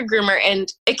ask your groomer,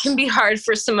 and it can be hard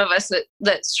for some of us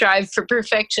that strive for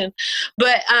perfection,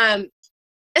 but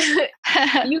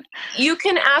you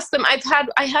can ask them.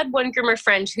 I had one groomer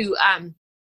friend who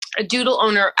a doodle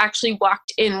owner actually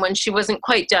walked in when she wasn't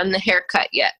quite done the haircut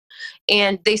yet.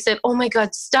 And they said, "Oh my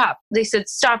God, stop." They said,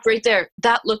 "Stop right there.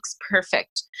 That looks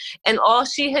perfect." And all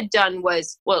she had done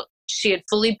was, well, she had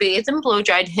fully bathed and blow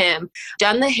dried him,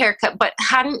 done the haircut, but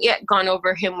hadn't yet gone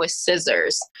over him with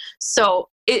scissors. So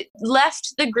it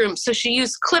left the groom. So she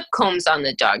used clip combs on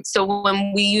the dog. So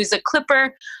when we use a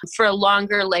clipper for a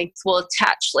longer length, we'll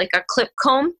attach like a clip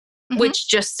comb, which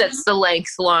just sets the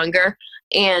length longer.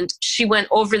 And she went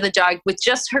over the dog with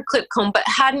just her clip comb, but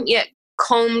hadn't yet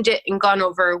combed it and gone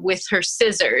over with her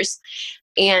scissors.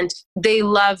 And they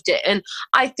loved it. And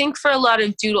I think for a lot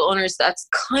of doodle owners, that's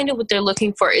kind of what they're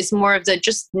looking for, is more of the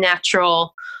just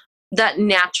natural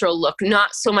look,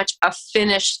 not so much a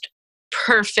finished,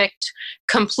 perfect,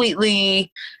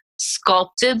 completely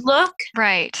sculpted look.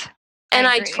 Right. And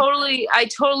I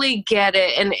totally get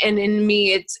it. And in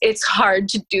me, it's hard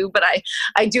to do, but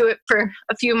I do it for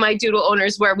a few of my doodle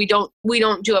owners where we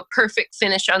don't do a perfect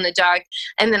finish on the dog.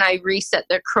 And then I reset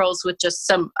their curls with just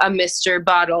a mister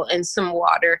bottle and some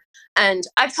water. And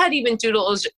I've had even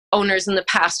doodle owners in the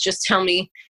past just tell me,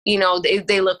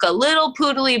 they look a little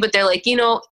poodly, but they're like,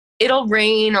 it'll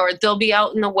rain or they'll be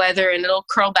out in the weather and it'll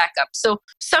curl back up. So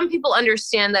some people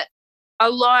understand that a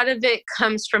lot of it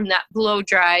comes from that blow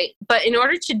dry. But in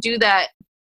order to do that,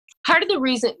 part of the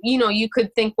reason, you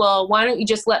could think, well, why don't you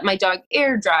just let my dog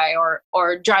air dry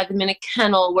or dry them in a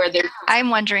kennel where they're...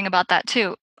 I'm wondering about that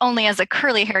too, only as a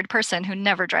curly haired person who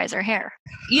never dries her hair.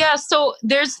 Yeah, so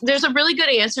there's a really good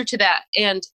answer to that.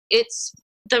 And it's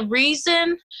the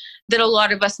reason that a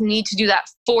lot of us need to do that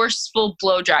forceful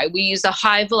blow dry. We use a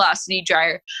high velocity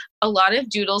dryer. A lot of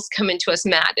doodles come into us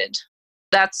matted.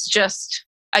 That's just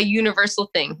a universal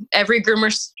thing. Every groomer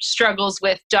struggles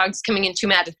with dogs coming in too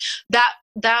matted.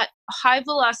 That high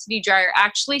velocity dryer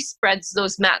actually spreads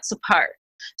those mats apart.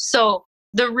 So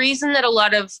the reason that a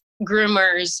lot of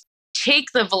groomers take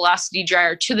the velocity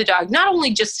dryer to the dog, not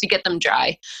only just to get them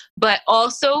dry, but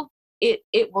also it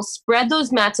will spread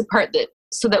those mats apart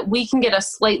so that we can get a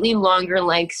slightly longer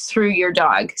length through your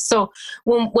dog. So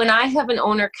when I have an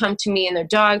owner come to me and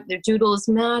their doodle is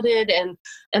matted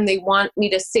and they want me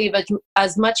to save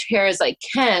as much hair as I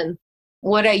can,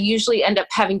 what I usually end up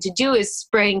having to do is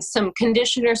spraying some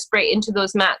conditioner spray into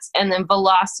those mats and then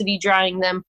velocity drying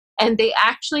them. And they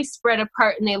actually spread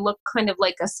apart and they look kind of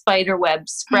like a spider web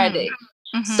spreading.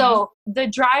 Mm-hmm. So the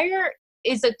dryer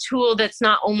is a tool that's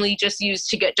not only just used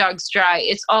to get dogs dry,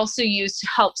 it's also used to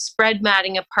help spread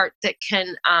matting apart that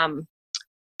can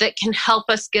help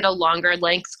us get a longer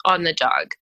length on the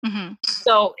dog. Mm-hmm.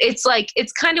 So it's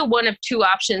kind of one of two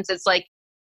options. It's like,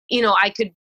 I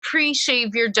could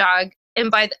pre-shave your dog,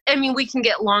 and we can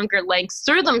get longer lengths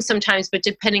through them sometimes, but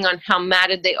depending on how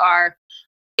matted they are,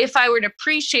 if I were to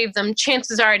pre-shave them,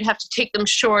 chances are I'd have to take them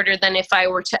shorter than if I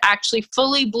were to actually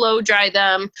fully blow dry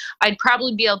them. I'd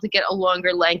probably be able to get a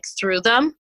longer length through them.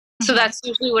 Mm-hmm. So that's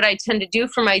usually what I tend to do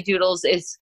for my doodles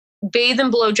is bathe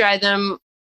and blow dry them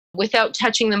without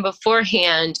touching them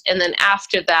beforehand. And then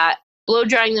after that, blow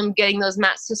drying them, getting those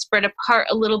mats to spread apart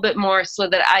a little bit more so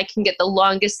that I can get the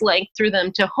longest length through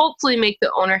them to hopefully make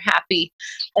the owner happy.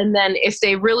 And then if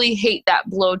they really hate that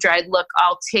blow dried look,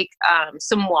 I'll take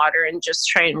some water and just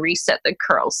try and reset the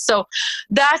curls. So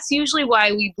that's usually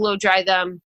why we blow dry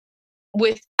them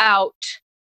without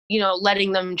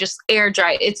letting them just air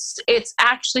dry. It's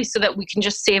actually so that we can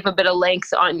just save a bit of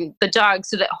length on the dog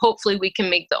so that hopefully we can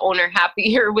make the owner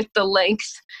happier with the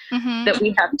length mm-hmm. that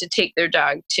we have to take their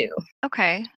dog to.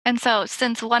 Okay. And so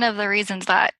since one of the reasons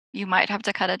that you might have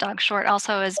to cut a dog short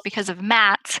also is because of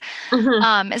mats,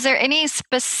 Mm-hmm. Is there any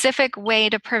specific way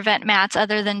to prevent mats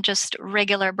other than just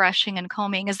regular brushing and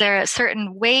combing? Is there a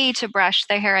certain way to brush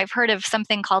the hair? I've heard of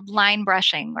something called line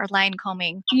brushing or line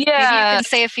combing. Yeah. Maybe you can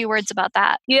say a few words about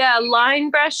that. Yeah, line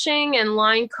brushing and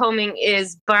line combing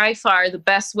is by far the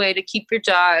best way to keep your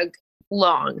dog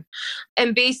long.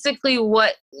 And basically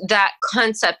what that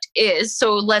concept is,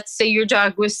 so let's say your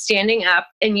dog was standing up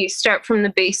and you start from the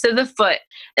base of the foot,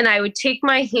 and I would take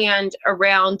my hand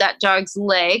around that dog's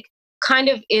leg, kind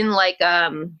of in like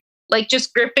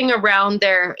just gripping around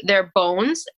their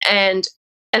bones, and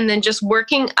then just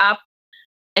working up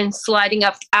and sliding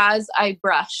up as I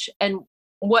brush. And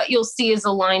what you'll see is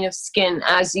a line of skin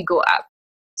as you go up.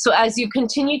 So as you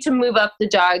continue to move up the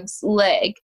dog's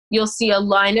leg, you'll see a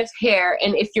line of hair.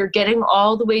 And if you're getting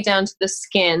all the way down to the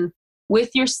skin with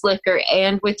your slicker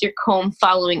and with your comb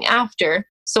following after,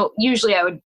 so usually I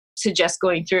would suggest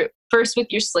going through it first with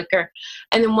your slicker.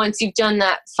 And then once you've done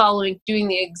that, doing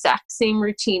the exact same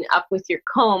routine up with your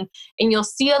comb, and you'll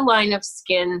see a line of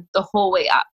skin the whole way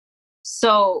up.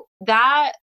 So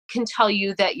that can tell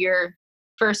you that you're,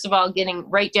 first of all, getting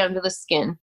right down to the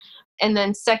skin. And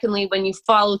then secondly, when you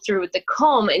follow through with the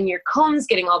comb and your comb's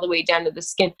getting all the way down to the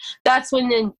skin, that's when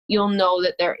then you'll know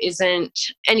that there isn't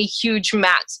any huge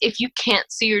mats. If you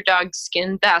can't see your dog's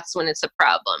skin, that's when it's a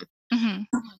problem.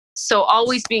 Mm-hmm. So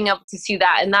always being able to see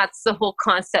that. And that's the whole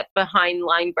concept behind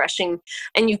line brushing.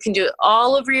 And you can do it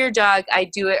all over your dog. I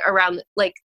do it around,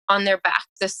 like on their back,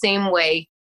 the same way.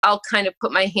 I'll kind of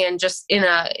put my hand just in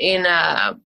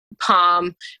a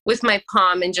palm with my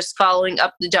palm and just following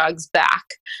up the dog's back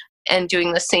and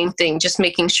doing the same thing, just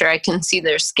making sure I can see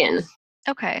their skin.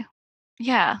 Okay.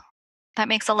 Yeah. That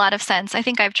makes a lot of sense. I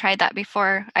think I've tried that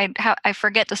before. I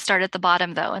forget to start at the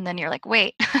bottom though, and then you're like,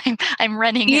 wait, I'm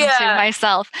running into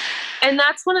myself. And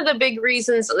that's one of the big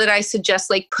reasons that I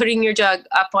suggest like putting your dog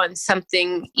up on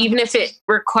something, even if it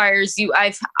requires you.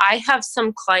 I have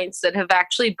some clients that have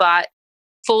actually bought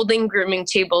folding grooming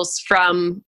tables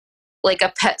from like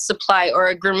a pet supply or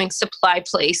a grooming supply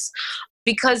place,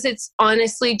 because it's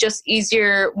honestly just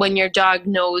easier when your dog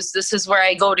knows this is where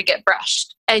I go to get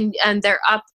brushed, and they're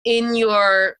up in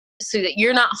so that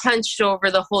you're not hunched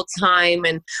over the whole time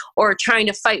or trying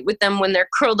to fight with them when they're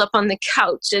curled up on the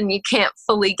couch and you can't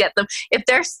fully get them. If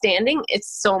they're standing, it's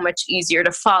so much easier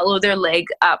to follow their leg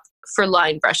up for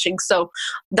line brushing. So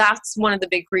that's one of the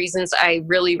big reasons I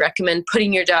really recommend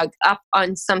putting your dog up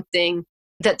on something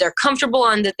that they're comfortable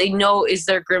on, that they know is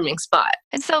their grooming spot.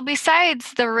 And so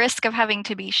besides the risk of having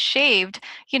to be shaved,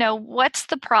 what's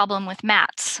the problem with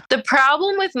mats? The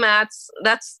problem with mats,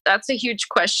 that's a huge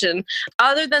question.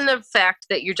 Other than the fact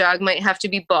that your dog might have to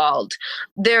be bald,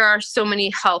 there are so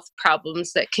many health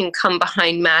problems that can come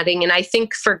behind matting. And I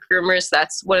think for groomers,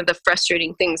 that's one of the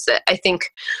frustrating things that I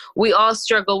think we all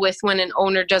struggle with when an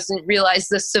owner doesn't realize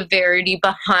the severity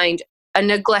behind a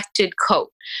neglected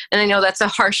coat. And I know that's a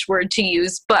harsh word to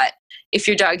use, but if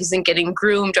your dog isn't getting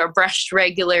groomed or brushed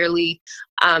regularly,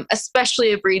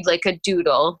 especially a breed like a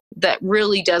Doodle that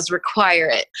really does require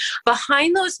it,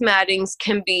 behind those mattings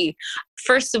can be,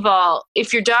 first of all,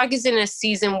 if your dog is in a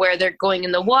season where they're going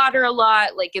in the water a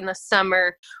lot, like in the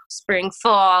summer, spring,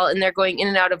 fall, and they're going in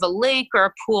and out of a lake or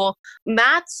a pool,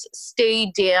 mats stay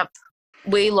damp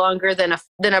way longer than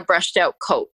a brushed out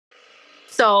coat.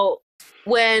 So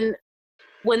when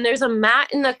there's a mat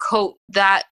in the coat,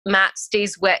 that mat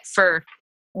stays wet for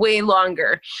way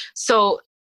longer. So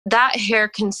that hair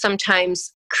can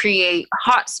sometimes create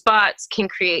hot spots, can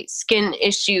create skin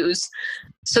issues.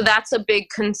 So that's a big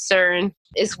concern,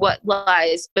 is what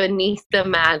lies beneath the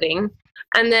matting.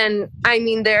 And then, I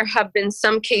mean, there have been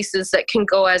some cases that can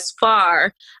go as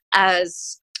far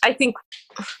as, I think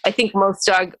most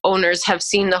dog owners have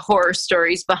seen the horror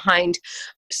stories behind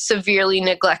severely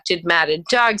neglected matted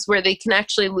dogs where they can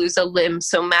actually lose a limb.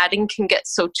 So matting can get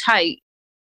so tight.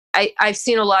 I've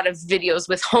seen a lot of videos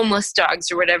with homeless dogs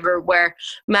or whatever where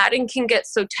matting can get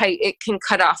so tight it can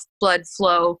cut off blood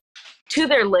flow to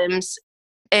their limbs,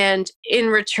 and in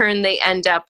return they end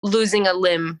up losing a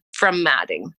limb from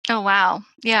matting. Oh, wow.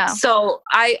 Yeah. So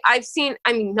I've seen,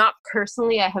 I mean, not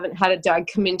personally, I haven't had a dog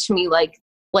come into me like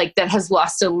that has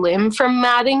lost a limb from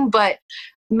matting, but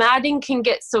matting can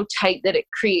get so tight that it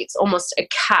creates almost a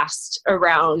cast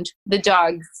around the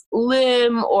dog's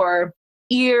limb or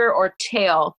ear or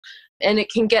tail. And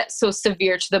it can get so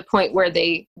severe to the point where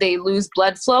they lose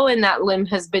blood flow and that limb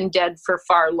has been dead for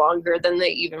far longer than they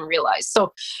even realize.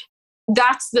 So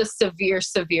that's the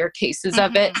severe cases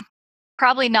of it.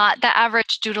 Probably not the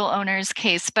average doodle owner's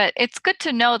case, but it's good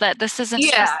to know that this isn't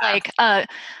just like a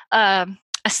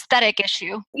aesthetic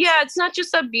issue. Yeah, it's not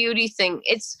just a beauty thing.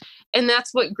 And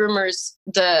that's what groomers,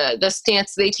 the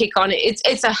stance they take on it.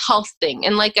 It's a health thing.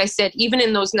 And like I said, even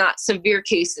in those not severe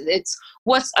cases, it's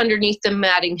what's underneath the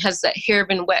matting. Has that hair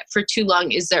been wet for too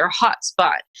long? Is there a hot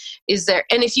spot?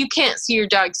 And if you can't see your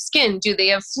dog's skin, do they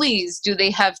have fleas? Do they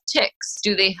have ticks?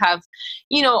 Do they have,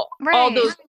 all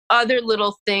those other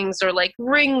little things, or like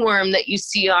ringworm that you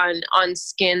see on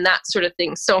skin, that sort of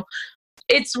thing. So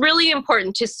it's really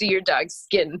important to see your dog's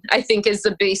skin, I think, is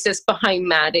the basis behind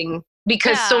matting,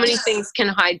 because so many things can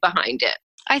hide behind it.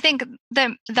 I think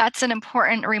that's an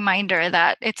important reminder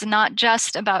that it's not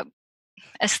just about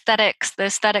aesthetics, the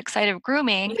aesthetic side of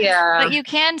grooming, but you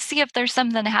can see if there's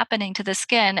something happening to the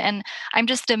skin. And I'm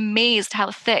just amazed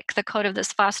how thick the coat of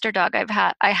this foster dog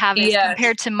I have is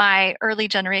compared to my early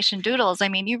generation Doodles. I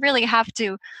mean, you really have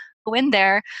to go in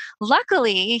there.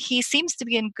 Luckily, he seems to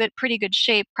be in pretty good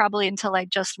shape, probably until I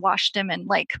just washed him and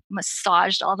like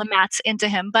massaged all the mats into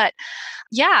him. But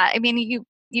yeah, I mean,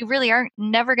 you really aren't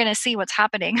never going to see what's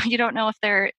happening. You don't know if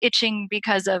they're itching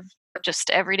because of just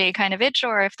everyday kind of itch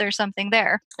or if there's something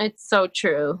there. It's so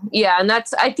true. Yeah. And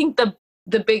that's, I think, the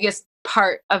biggest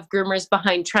part of groomers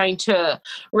behind trying to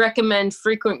recommend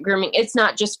frequent grooming. It's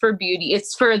not just for beauty,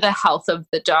 it's for the health of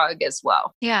the dog as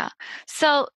well. Yeah.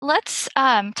 So let's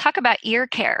talk about ear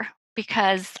care,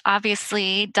 because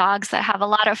obviously dogs that have a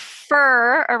lot of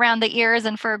fur around the ears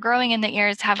and fur growing in the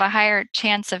ears have a higher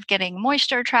chance of getting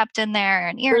moisture trapped in there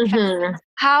and ear infections.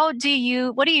 What do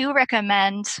you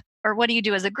recommend, or what do you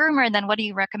do as a groomer? And then what do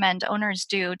you recommend owners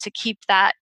do to keep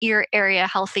that ear area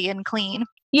healthy and clean?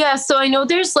 Yeah, so I know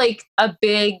there's like a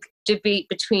big debate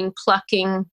between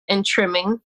plucking and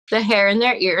trimming the hair in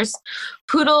their ears.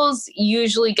 Poodles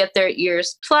usually get their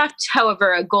ears plucked.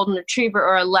 However, a golden retriever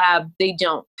or a lab, they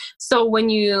don't. So when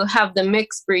you have the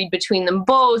mixed breed between them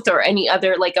both, or any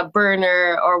other, like a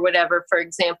burner or whatever, for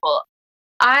example,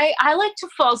 I like to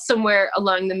fall somewhere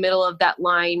along the middle of that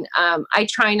line. I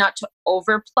try not to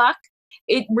over pluck.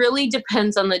 It really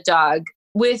depends on the dog.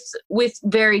 With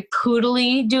very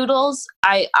poodly Doodles,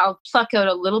 I'll pluck out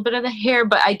a little bit of the hair,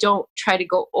 but I don't try to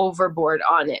go overboard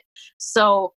on it.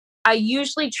 So I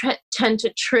usually tend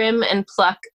to trim and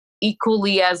pluck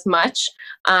equally as much.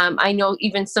 I know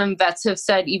even some vets have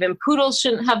said even poodles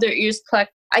shouldn't have their ears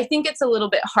plucked. I think it's a little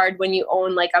bit hard when you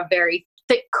own like a very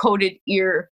thick coated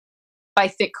ear. By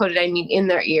thick coated, I mean in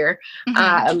their ear,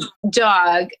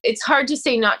 dog. It's hard to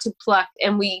say not to pluck.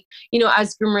 And we,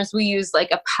 as groomers, we use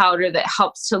like a powder that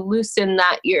helps to loosen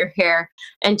that ear hair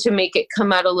and to make it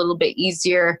come out a little bit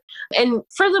easier. And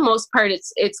for the most part,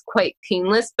 it's quite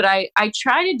painless, but I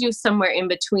try to do somewhere in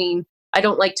between. I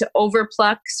don't like to over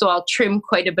pluck, so I'll trim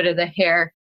quite a bit of the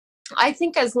hair. I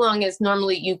think as long as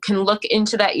normally you can look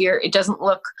into that ear, it doesn't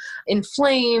look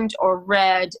inflamed or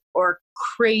red or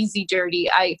crazy dirty.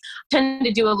 I tend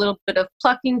to do a little bit of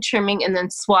plucking, trimming, and then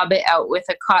swab it out with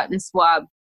a cotton swab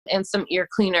and some ear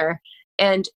cleaner.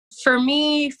 And for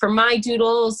me, for my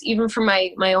Doodles, even for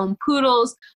my own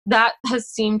poodles, that has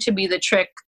seemed to be the trick.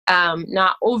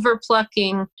 Not over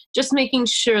plucking, just making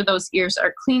sure those ears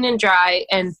are clean and dry.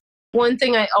 And one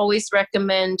thing I always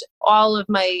recommend all of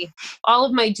my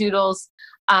Doodles,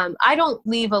 I don't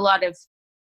leave a lot of,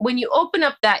 when you open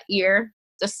up that ear,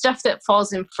 the stuff that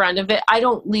falls in front of it, I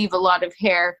don't leave a lot of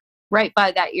hair right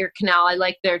by that ear canal. I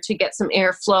like there to get some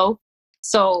airflow.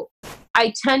 So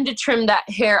I tend to trim that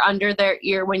hair under their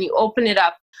ear. When you open it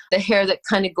up, the hair that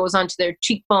kind of goes onto their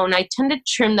cheekbone, I tend to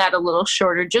trim that a little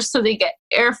shorter just so they get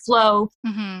airflow.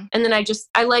 Mm-hmm. And then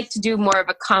I like to do more of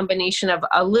a combination of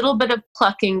a little bit of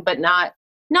plucking, but not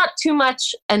too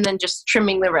much, and then just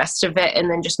trimming the rest of it,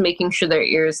 and then just making sure their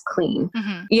ear is clean.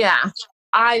 Mm-hmm. Yeah.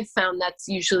 I've found that's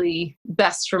usually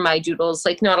best for my doodles.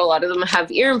 Like, not a lot of them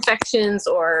have ear infections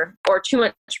or too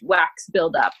much wax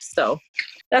buildup. So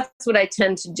that's what I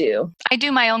tend to do. I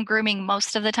do my own grooming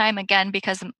most of the time, again,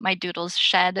 because my doodles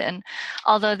shed. And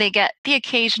although they get the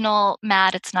occasional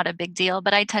mat, it's not a big deal.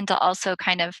 But I tend to also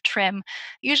kind of trim.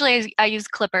 Usually I use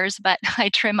clippers, but I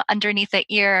trim underneath the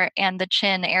ear and the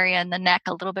chin area and the neck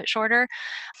a little bit shorter.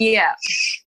 Yeah.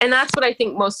 And that's what I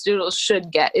think most doodles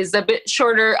should get, is a bit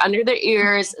shorter under their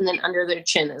ears and then under their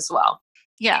chin as well.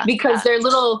 Yeah. Because they're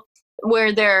little,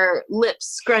 where their lips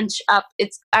scrunch up,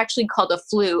 it's actually called a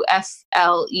flew,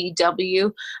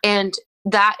 Flew. And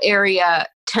that area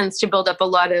tends to build up a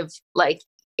lot of, like,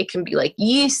 it can be like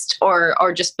yeast or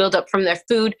just build up from their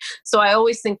food. So I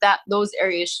always think that those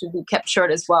areas should be kept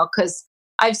short as well, because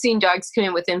I've seen dogs come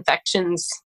in with infections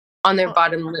on their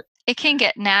bottom lip. It can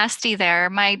get nasty there.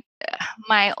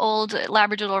 My old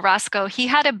Labradoodle Roscoe, he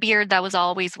had a beard that was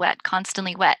always wet,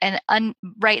 constantly wet. And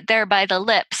right there by the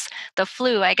lips, the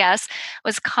flew, I guess,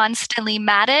 was constantly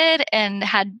matted and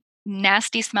had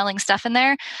nasty smelling stuff in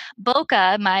there.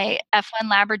 Boca, my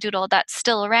F1 Labradoodle that's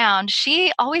still around,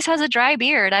 she always has a dry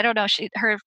beard. I don't know.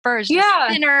 Her fur is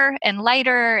just thinner and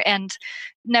lighter, and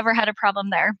never had a problem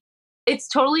there. It's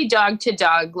totally dog to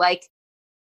dog. Like,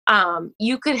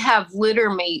 you could have litter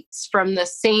mates from the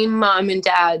same mom and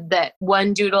dad, that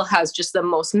one doodle has just the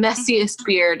most messiest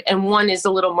beard and one is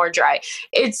a little more dry.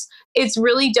 It's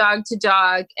really dog to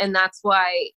dog. And that's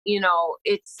why,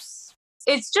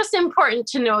 it's just important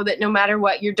to know that no matter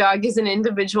what, your dog is an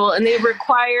individual, and they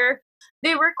require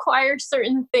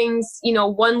certain things.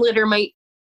 One litter might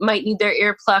need their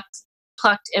ear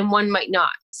plucked and one might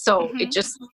not. So It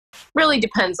just really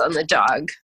depends on the dog.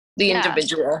 The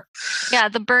individual. Yeah,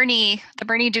 the Bernie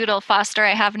Doodle Foster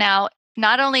I have now,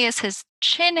 not only is his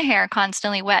chin hair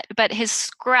constantly wet, but his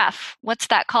scruff, what's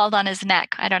that called on his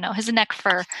neck? I don't know, his neck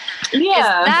fur.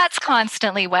 Yeah. That's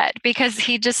constantly wet, because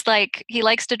he just he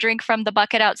likes to drink from the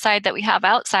bucket outside that we have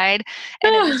outside,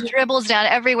 and it just dribbles down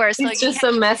everywhere. So he's just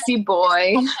a messy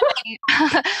boy.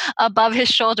 Above his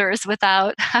shoulders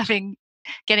without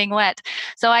getting wet.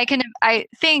 So I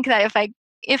think that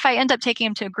if I end up taking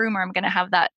him to a groomer, I'm going to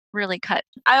have that really cut.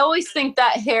 I always think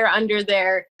that hair under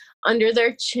their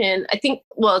chin, I think,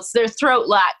 well, it's their throat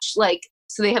latch,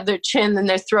 so they have their chin and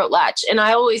their throat latch. And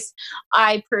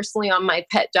I personally, on my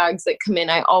pet dogs that come in,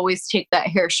 I always take that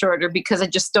hair shorter, because I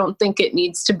just don't think it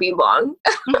needs to be long.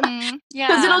 Mm-hmm. Yeah.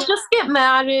 Because it'll just get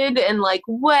matted and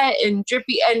wet and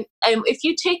drippy. And if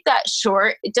you take that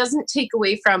short, it doesn't take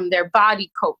away from their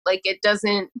body coat. It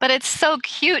doesn't. But it's so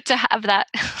cute to have that,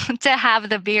 to have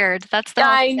the beard. That's the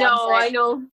I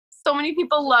know. So many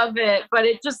people love it, but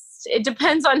it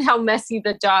depends on how messy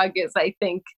the dog is, I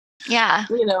think. Yeah.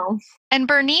 And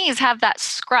Bernese have that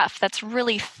scruff that's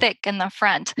really thick in the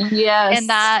front. Yes. And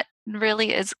that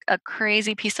really is a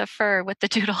crazy piece of fur with the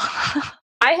doodle.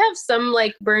 I have some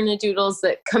Bernedoodles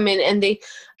that come in, and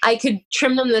I could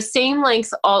trim them the same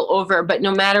length all over, but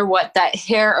no matter what, that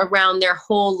hair around their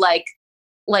whole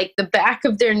the back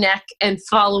of their neck and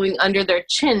following under their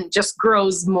chin just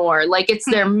grows more. It's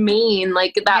their mane,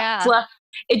 that fluff.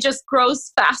 It just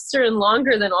grows faster and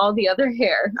longer than all the other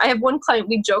hair. I have one client,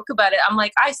 we joke about it. I'm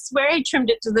like, I swear I trimmed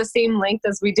it to the same length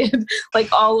as we did,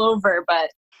 all over,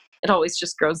 but it always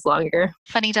just grows longer.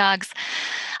 Funny dogs.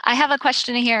 I have a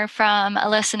question here from a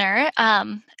listener.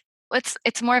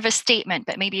 It's more of a statement,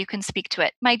 but maybe you can speak to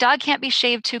it. My dog can't be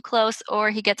shaved too close, or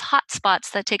he gets hot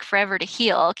spots that take forever to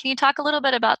heal. Can you talk a little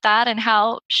bit about that and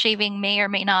how shaving may or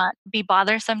may not be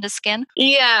bothersome to skin?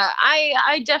 Yeah,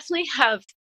 I definitely have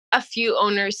a few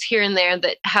owners here and there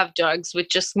that have dogs with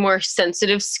just more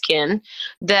sensitive skin,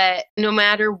 that no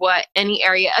matter what, any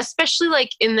area, especially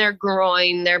in their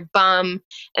groin, their bum,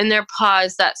 and their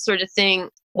paws, that sort of thing,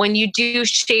 when you do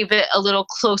shave it a little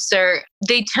closer,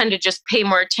 they tend to just pay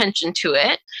more attention to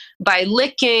it by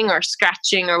licking or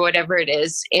scratching or whatever it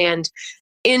is. And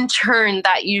in turn,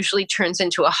 that usually turns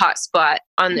into a hot spot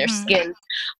on their skin.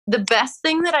 The best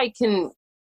thing that I can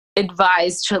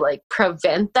advise to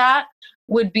prevent that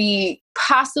would be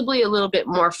possibly a little bit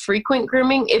more frequent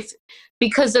grooming.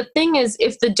 Because the thing is,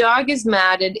 if the dog is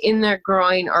matted in their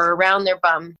groin or around their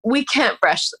bum, we can't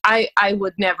brush. I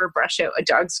would never brush out a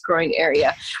dog's groin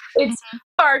area. It's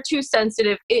far too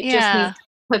sensitive. It just needs to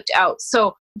be clipped out.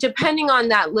 So depending on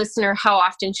that listener, how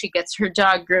often she gets her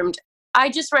dog groomed, I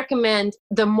just recommend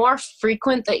the more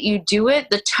frequent that you do it,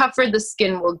 the tougher the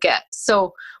skin will get.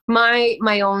 So my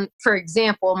own, for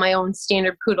example, my own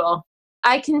standard poodle,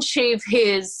 I can shave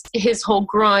his whole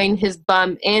groin, his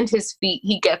bum, and his feet.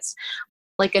 He gets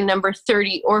like a number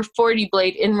 30 or 40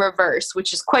 blade in reverse,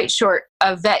 which is quite short.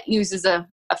 A vet uses a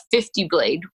 50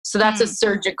 blade. So that's a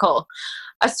surgical.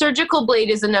 A surgical blade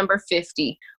is a number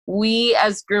 50. We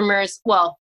as groomers,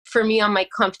 well, for me on my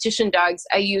competition dogs,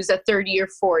 I use a 30 or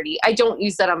 40. I don't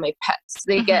use that on my pets.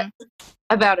 They get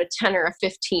about a 10 or a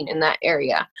 15 in that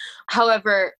area.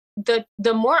 However,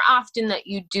 the more often that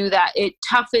you do that, it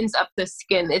toughens up the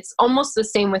skin. It's almost the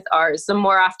same with ours. The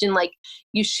more often like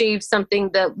you shave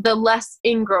something, the less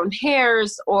ingrown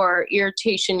hairs or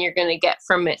irritation you're going to get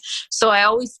from it. So I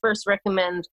always first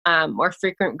recommend more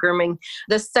frequent grooming.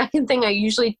 The second thing I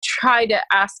usually try to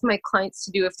ask my clients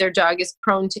to do if their dog is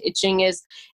prone to itching is,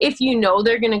 if you know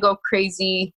they're going to go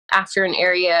crazy after an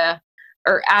area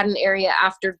or at an area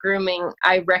after grooming,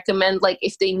 I recommend, like,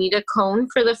 if they need a cone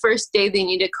for the first day, they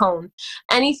need a cone.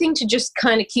 Anything to just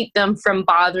kind of keep them from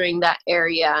bothering that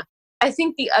area. I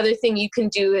think the other thing you can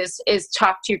do is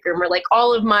talk to your groomer. Like,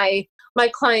 all of my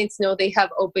clients know they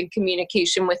have open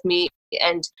communication with me,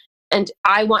 and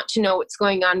I want to know what's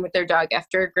going on with their dog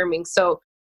after a grooming. So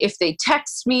if they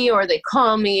text me or they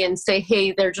call me and say,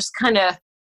 hey, they're just kind of,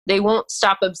 they won't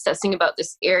stop obsessing about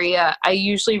this area, I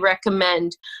usually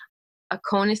recommend a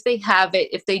cone if they have it.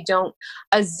 If they don't,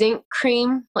 a zinc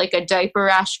cream, like a diaper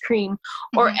rash cream,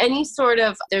 or any sort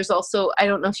of, there's also, I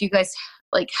don't know if you guys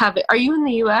like have it. Are you in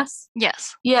the US?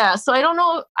 Yes. Yeah. So I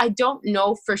don't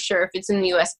know for sure if it's in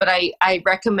the US, but I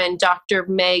recommend Dr.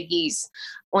 Maggie's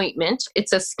ointment.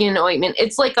 It's a skin ointment.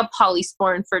 It's like a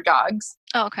polysporin for dogs.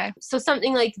 Oh, okay. So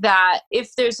something like that,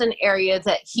 if there's an area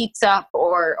that heats up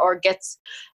or gets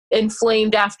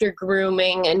inflamed after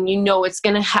grooming and you know it's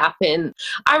going to happen,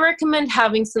 I recommend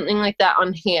having something like that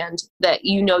on hand that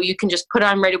you know you can just put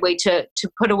on right away to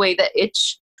put away the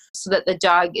itch, so that the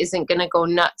dog isn't going to go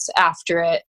nuts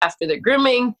after the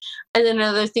grooming. And then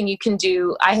another thing you can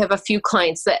do, I have a few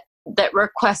clients that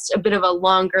request a bit of a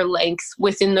longer length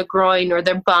within the groin or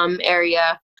their bum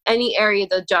area, any area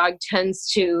the dog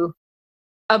tends to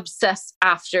obsess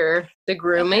after the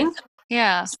grooming. Okay.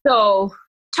 Yeah. So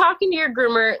talking to your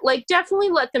groomer, like,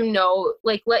 definitely let them know,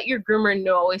 like, let your groomer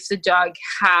know if the dog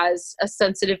has a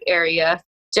sensitive area.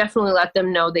 Definitely let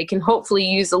them know. They can hopefully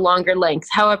use a longer length.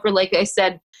 However, like I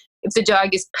said, if the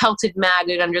dog is pelted,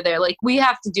 matted under there, like, we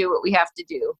have to do what we have to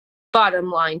do, bottom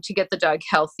line, to get the dog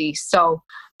healthy. So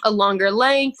a longer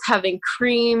length, having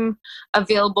cream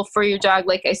available for your dog.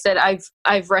 Like I said,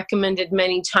 I've recommended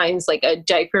many times, like a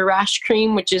diaper rash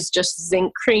cream, which is just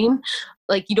zinc cream.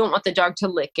 Like, you don't want the dog to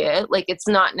lick it. Like, it's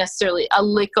not necessarily a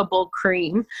lickable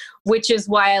cream, which is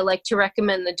why I like to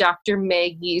recommend the Dr.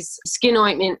 Maggie's skin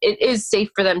ointment. It is safe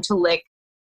for them to lick.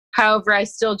 However, I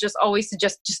still just always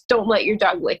suggest, just don't let your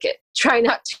dog lick it. Try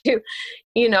not to,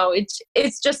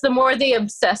 it's just the more they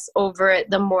obsess over it,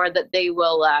 the more that they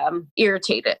will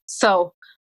irritate it. So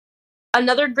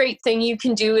another great thing you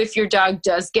can do if your dog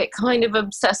does get kind of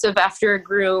obsessive after a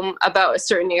groom about a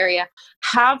certain area,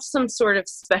 have some sort of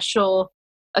special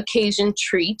occasion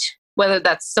treat, whether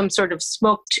that's some sort of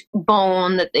smoked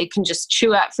bone that they can just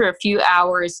chew at for a few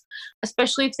hours,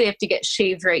 especially if they have to get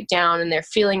shaved right down and they're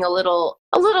feeling a little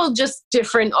just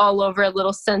different all over, a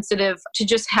little sensitive, to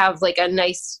just have like a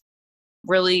nice,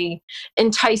 really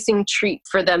enticing treat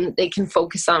for them that they can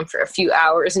focus on for a few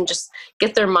hours and just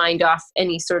get their mind off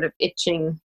any sort of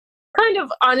itching. Kind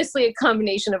of, honestly, a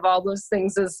combination of all those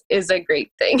things is a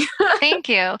great thing. Thank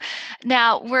you.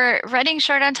 Now we're running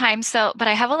short on time, but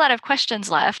I have a lot of questions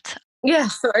left. Yeah,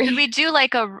 sorry. Could we do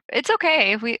it's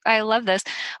okay. I love this.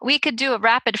 We could do a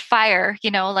rapid fire,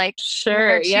 like Sure,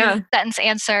 one or yeah. two sentence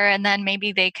answer, and then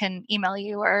maybe they can email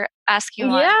you or ask you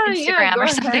on Yeah, Instagram go or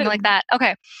something ahead. like that.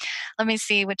 Okay. Let me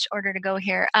see which order to go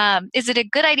here. Is it a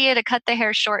good idea to cut the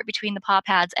hair short between the paw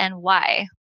pads, and why?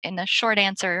 In the short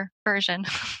answer version.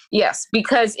 Yes,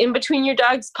 because in between your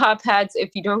dog's paw pads,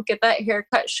 if you don't get that hair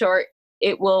cut short,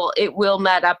 it will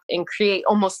mat up and create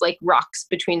almost like rocks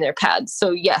between their pads.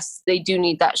 So yes, they do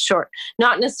need that short.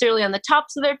 Not necessarily on the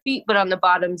tops of their feet, but on the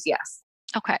bottoms, yes.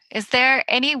 Okay. Is there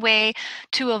any way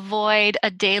to avoid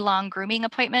a day-long grooming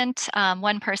appointment?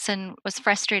 One person was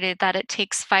frustrated that it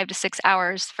takes 5 to 6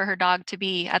 hours for her dog to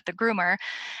be at the groomer,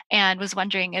 and was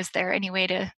wondering, is there any way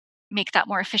to make that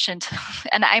more efficient?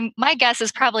 And my guess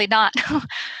is probably not.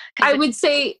 I would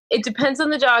say it depends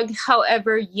on the dog.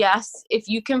 However, yes, if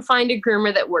you can find a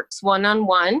groomer that works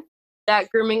one-on-one, that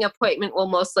grooming appointment will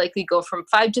most likely go from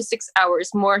 5 to 6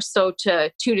 hours, more so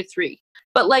to 2 to 3.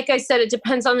 But like I said, it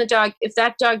depends on the dog. If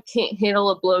that dog can't handle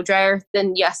a blow dryer,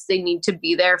 then yes, they need to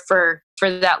be there for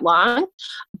that long.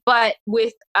 But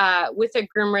with a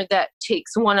groomer that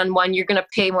takes one-on-one, you're going to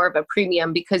pay more of a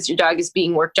premium because your dog is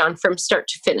being worked on from start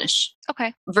to finish.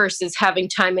 Okay. Versus having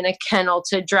time in a kennel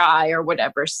to dry or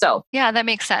whatever. So yeah, that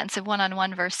makes sense. If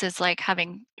one-on-one versus like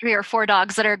having 3 or 4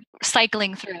 dogs that are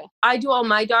cycling through. I do all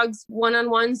my dogs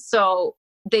one-on-one, so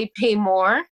they pay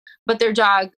more. But their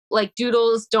dog, like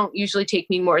Doodles, don't usually take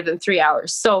me more than 3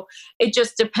 hours. So it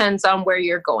just depends on where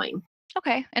you're going.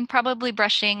 Okay. And probably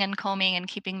brushing and combing and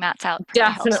keeping mats out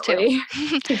probably helps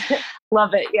too. Definitely.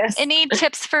 Love it. Yes. Any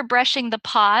tips for brushing the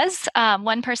paws?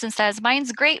 One person says,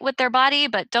 mine's great with their body,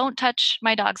 but don't touch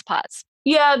my dog's paws.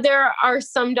 Yeah, there are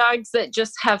some dogs that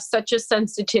just have such a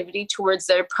sensitivity towards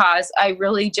their paws. I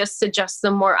really just suggest the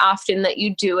more often that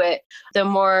you do it, the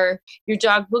more your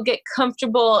dog will get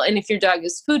comfortable. And if your dog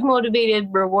is food motivated,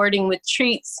 rewarding with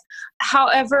treats.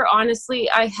 However, honestly,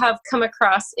 I have come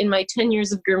across in my 10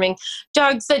 years of grooming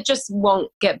dogs that just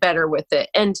won't get better with it.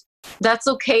 And that's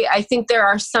okay. I think there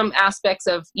are some aspects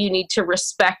of you need to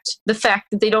respect the fact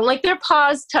that they don't like their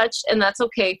paws touched, and that's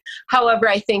okay. However,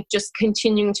 I think just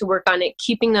continuing to work on it,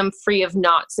 keeping them free of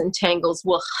knots and tangles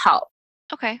will help.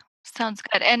 Okay. Sounds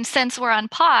good. And since we're on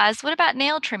paws, what about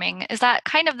nail trimming? Is that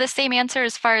kind of the same answer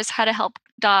as far as how to help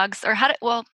dogs or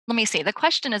well, let me see. The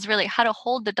question is really how to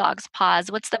hold the dog's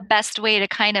paws. What's the best way to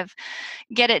kind of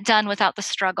get it done without the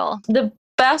struggle? The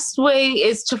best way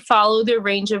is to follow their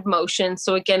range of motion.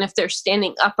 So again, if they're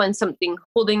standing up on something,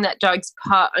 holding that dog's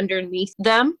paw underneath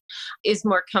them is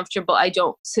more comfortable. I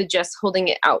don't suggest holding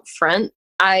it out front.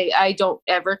 I don't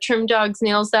ever trim dogs'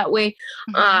 nails that way.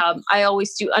 I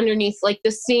always do underneath, like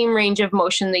the same range of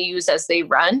motion they use as they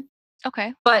run.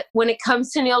 Okay. But when it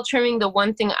comes to nail trimming, the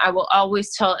one thing I will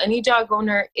always tell any dog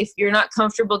owner, if you're not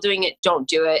comfortable doing it, don't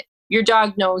do it. Your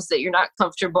dog knows that you're not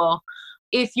comfortable.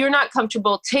 If you're not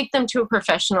comfortable, take them to a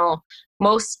professional.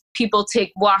 Most people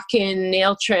take walk-in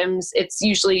nail trims. It's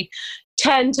usually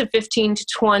 $10 to $15 to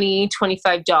 $20,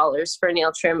 $25 for a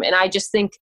nail trim. And I just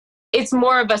think it's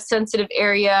more of a sensitive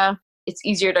area. It's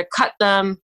easier to cut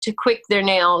them, to quick their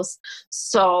nails.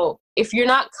 So if you're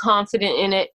not confident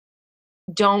in it,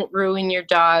 don't ruin your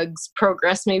dog's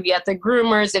progress maybe at the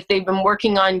groomers. If they've been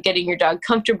working on getting your dog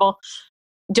comfortable,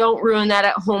 don't ruin that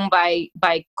at home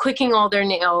by quicking all their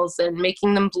nails and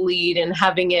making them bleed and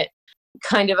having it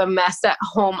kind of a mess at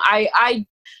home.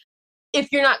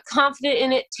 If you're not confident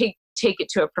in it, take it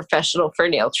to a professional for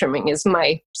nail trimming is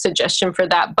my suggestion for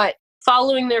that. But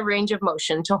following their range of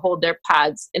motion to hold their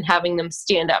pads and having them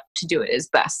stand up to do it is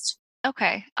best.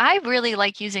 Okay. I really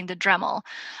like using the Dremel.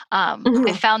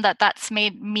 I found that that's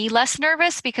made me less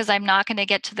nervous because I'm not going to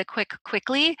get to the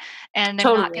quickly and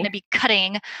I'm not going to be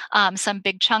cutting some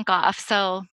big chunk off.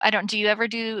 So do you ever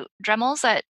do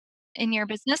Dremels in your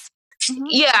business? Mm-hmm.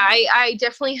 Yeah, I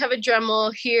definitely have a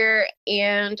Dremel here,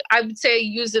 and I would say I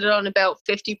use it on about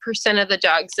 50% of the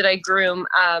dogs that I groom.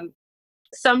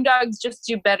 Some dogs just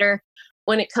do better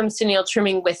when it comes to nail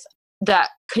trimming with that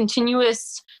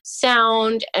continuous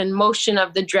sound and motion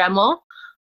of the Dremel.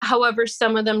 However,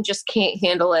 some of them just can't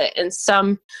handle it, and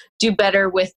some do better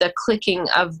with the clicking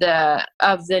of the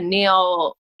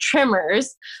nail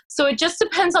trimmers. So it just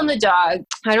depends on the dog.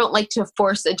 I don't like to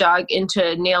force a dog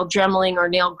into nail dremeling or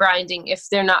nail grinding if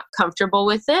they're not comfortable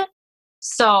with it.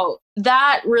 So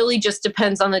that really just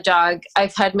depends on the dog.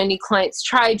 I've had many clients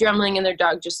try dremeling and their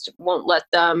dog just won't let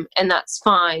them, and that's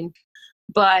fine.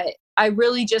 But I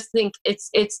really just think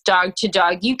it's dog to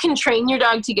dog. You can train your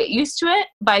dog to get used to it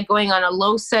by going on a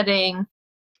low setting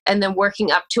and then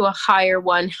working up to a higher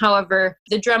one. However,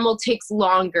 the Dremel takes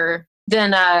longer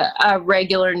than a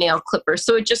regular nail clipper.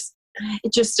 So it just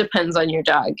depends on your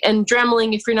dog. And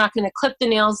dremeling, if you're not going to clip the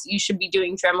nails, you should be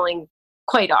doing dremeling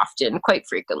quite often, quite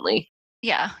frequently.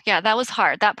 Yeah, that was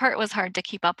hard. That part was hard to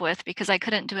keep up with because I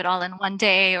couldn't do it all in one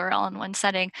day or all in one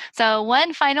setting. So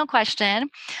one final question.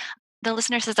 The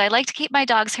listener says, I like to keep my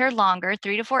dog's hair longer,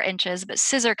 3 to 4 inches, but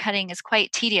scissor cutting is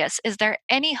quite tedious. Is there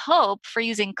any hope for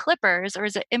using clippers, or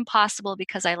is it impossible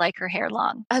because I like her hair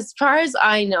long? As far as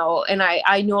I know, and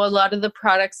I know a lot of the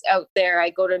products out there, I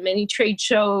go to many trade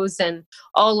shows and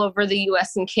all over the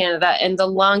US and Canada, and the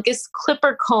longest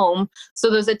clipper comb, so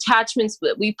those attachments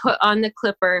that we put on the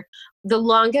clipper, the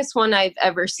longest one I've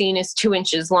ever seen is 2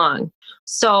 inches long.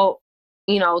 So,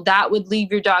 that would leave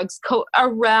your dog's coat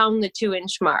around the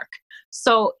 2-inch mark.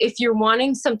 So if you're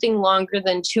wanting something longer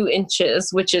than 2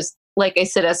 inches, which is like I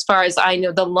said, as far as I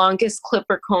know, the longest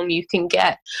clipper comb you can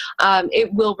get.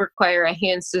 It will require a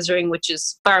hand scissoring, which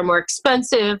is far more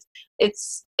expensive.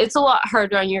 It's a lot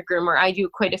harder on your groomer. I do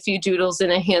quite a few doodles in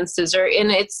a hand scissor,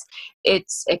 and it's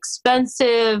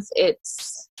expensive.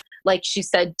 It's, like she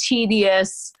said,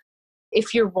 tedious.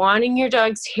 If you're wanting your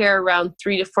dog's hair around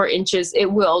 3 to 4 inches,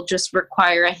 it will just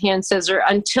require a hand scissor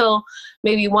until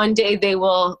maybe one day they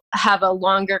will have a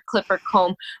longer clipper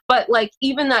comb. But like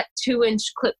even that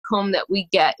 2-inch clip comb that we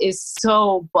get is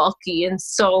so bulky and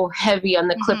so heavy on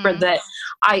the clipper that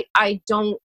I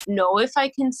don't know if I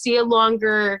can see a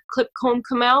longer clip comb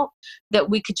come out that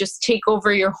we could just take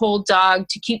over your whole dog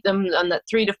to keep them on that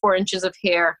 3 to 4 inches of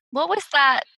hair. What was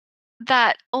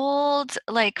that old,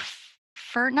 like,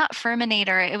 not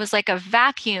Furminator, it was like a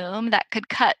vacuum that could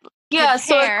cut kids'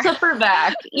 so hair. a clipper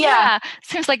vac. Yeah.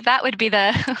 Seems like that would be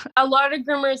the a lot of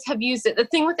groomers have used it. The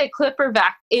thing with a clipper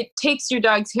vac, it takes your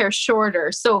dog's hair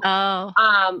shorter. So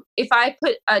if I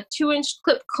put a 2-inch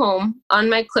clip comb on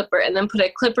my clipper and then put a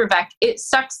clipper vac, it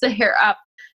sucks the hair up.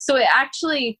 So it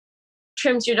actually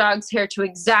trims your dog's hair to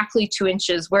exactly 2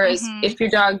 inches. Whereas if your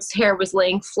dog's hair was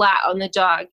laying flat on the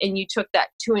dog and you took that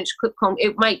 2-inch clip comb,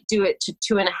 it might do it to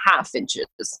 2.5 inches.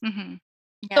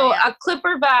 A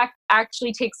clipper vac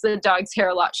actually takes the dog's hair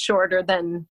a lot shorter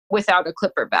than without a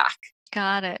clipper vac.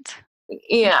 Got it.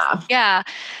 Yeah. Yeah.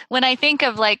 When I think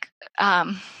of like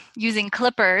using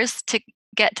clippers to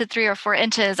get to 3 or 4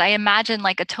 inches, I imagine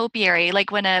like a topiary,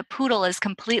 like when a poodle is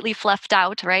completely fluffed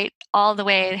out, right? All the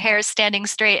way, hair is standing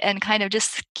straight and kind of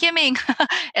just skimming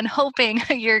and hoping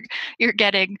you're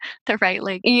getting the right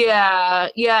length. Yeah.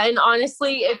 And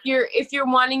honestly, if you're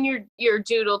wanting your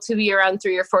doodle to be around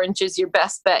 3 or 4 inches, your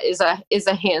best bet is a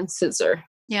hand scissor.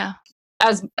 Yeah.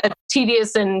 As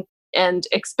tedious and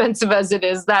expensive as it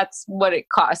is, that's what it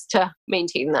costs to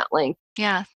maintain that length.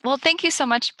 Yeah. Well, thank you so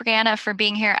much, Brianna, for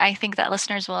being here. I think that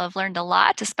listeners will have learned a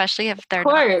lot, especially if they're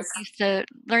not used to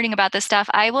learning about this stuff.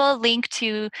 I will link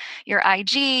to your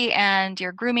IG and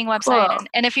your grooming website. Cool.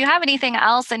 And if you have anything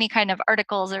else, any kind of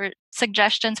articles or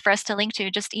suggestions for us to link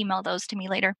to, just email those to me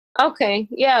later. Okay.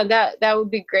 Yeah, that would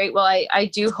be great. Well,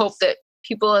 I do hope that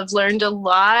people have learned a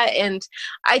lot. And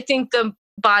I think the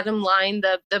bottom line,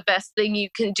 the best thing you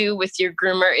can do with your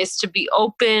groomer is to be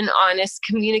open, honest,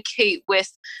 communicate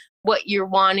with what you're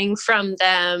wanting from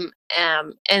them,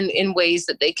 and in ways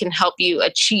that they can help you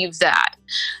achieve that.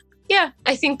 Yeah,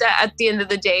 I think that at the end of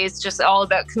the day, it's just all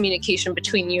about communication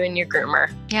between you and your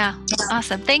groomer. Yeah,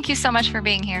 awesome. Thank you so much for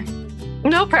being here.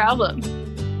 No problem.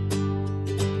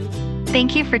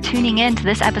 Thank you for tuning in to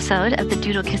this episode of the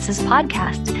Doodle Kisses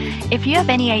podcast. If you have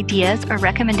any ideas or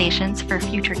recommendations for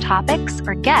future topics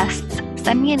or guests,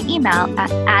 send me an email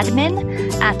at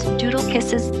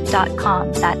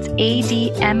admin@doodlekisses.com. That's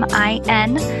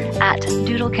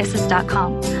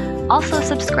admin@doodlekisses.com. Also,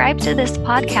 subscribe to this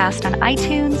podcast on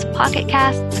iTunes, Pocket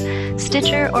Casts,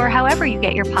 Stitcher, or however you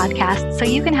get your podcasts so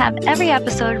you can have every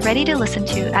episode ready to listen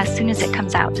to as soon as it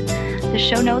comes out. The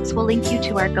show notes will link you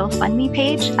to our GoFundMe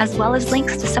page, as well as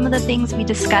links to some of the things we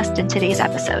discussed in today's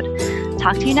episode.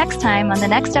 Talk to you next time on the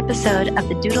next episode of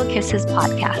the Doodle Kisses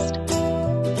podcast.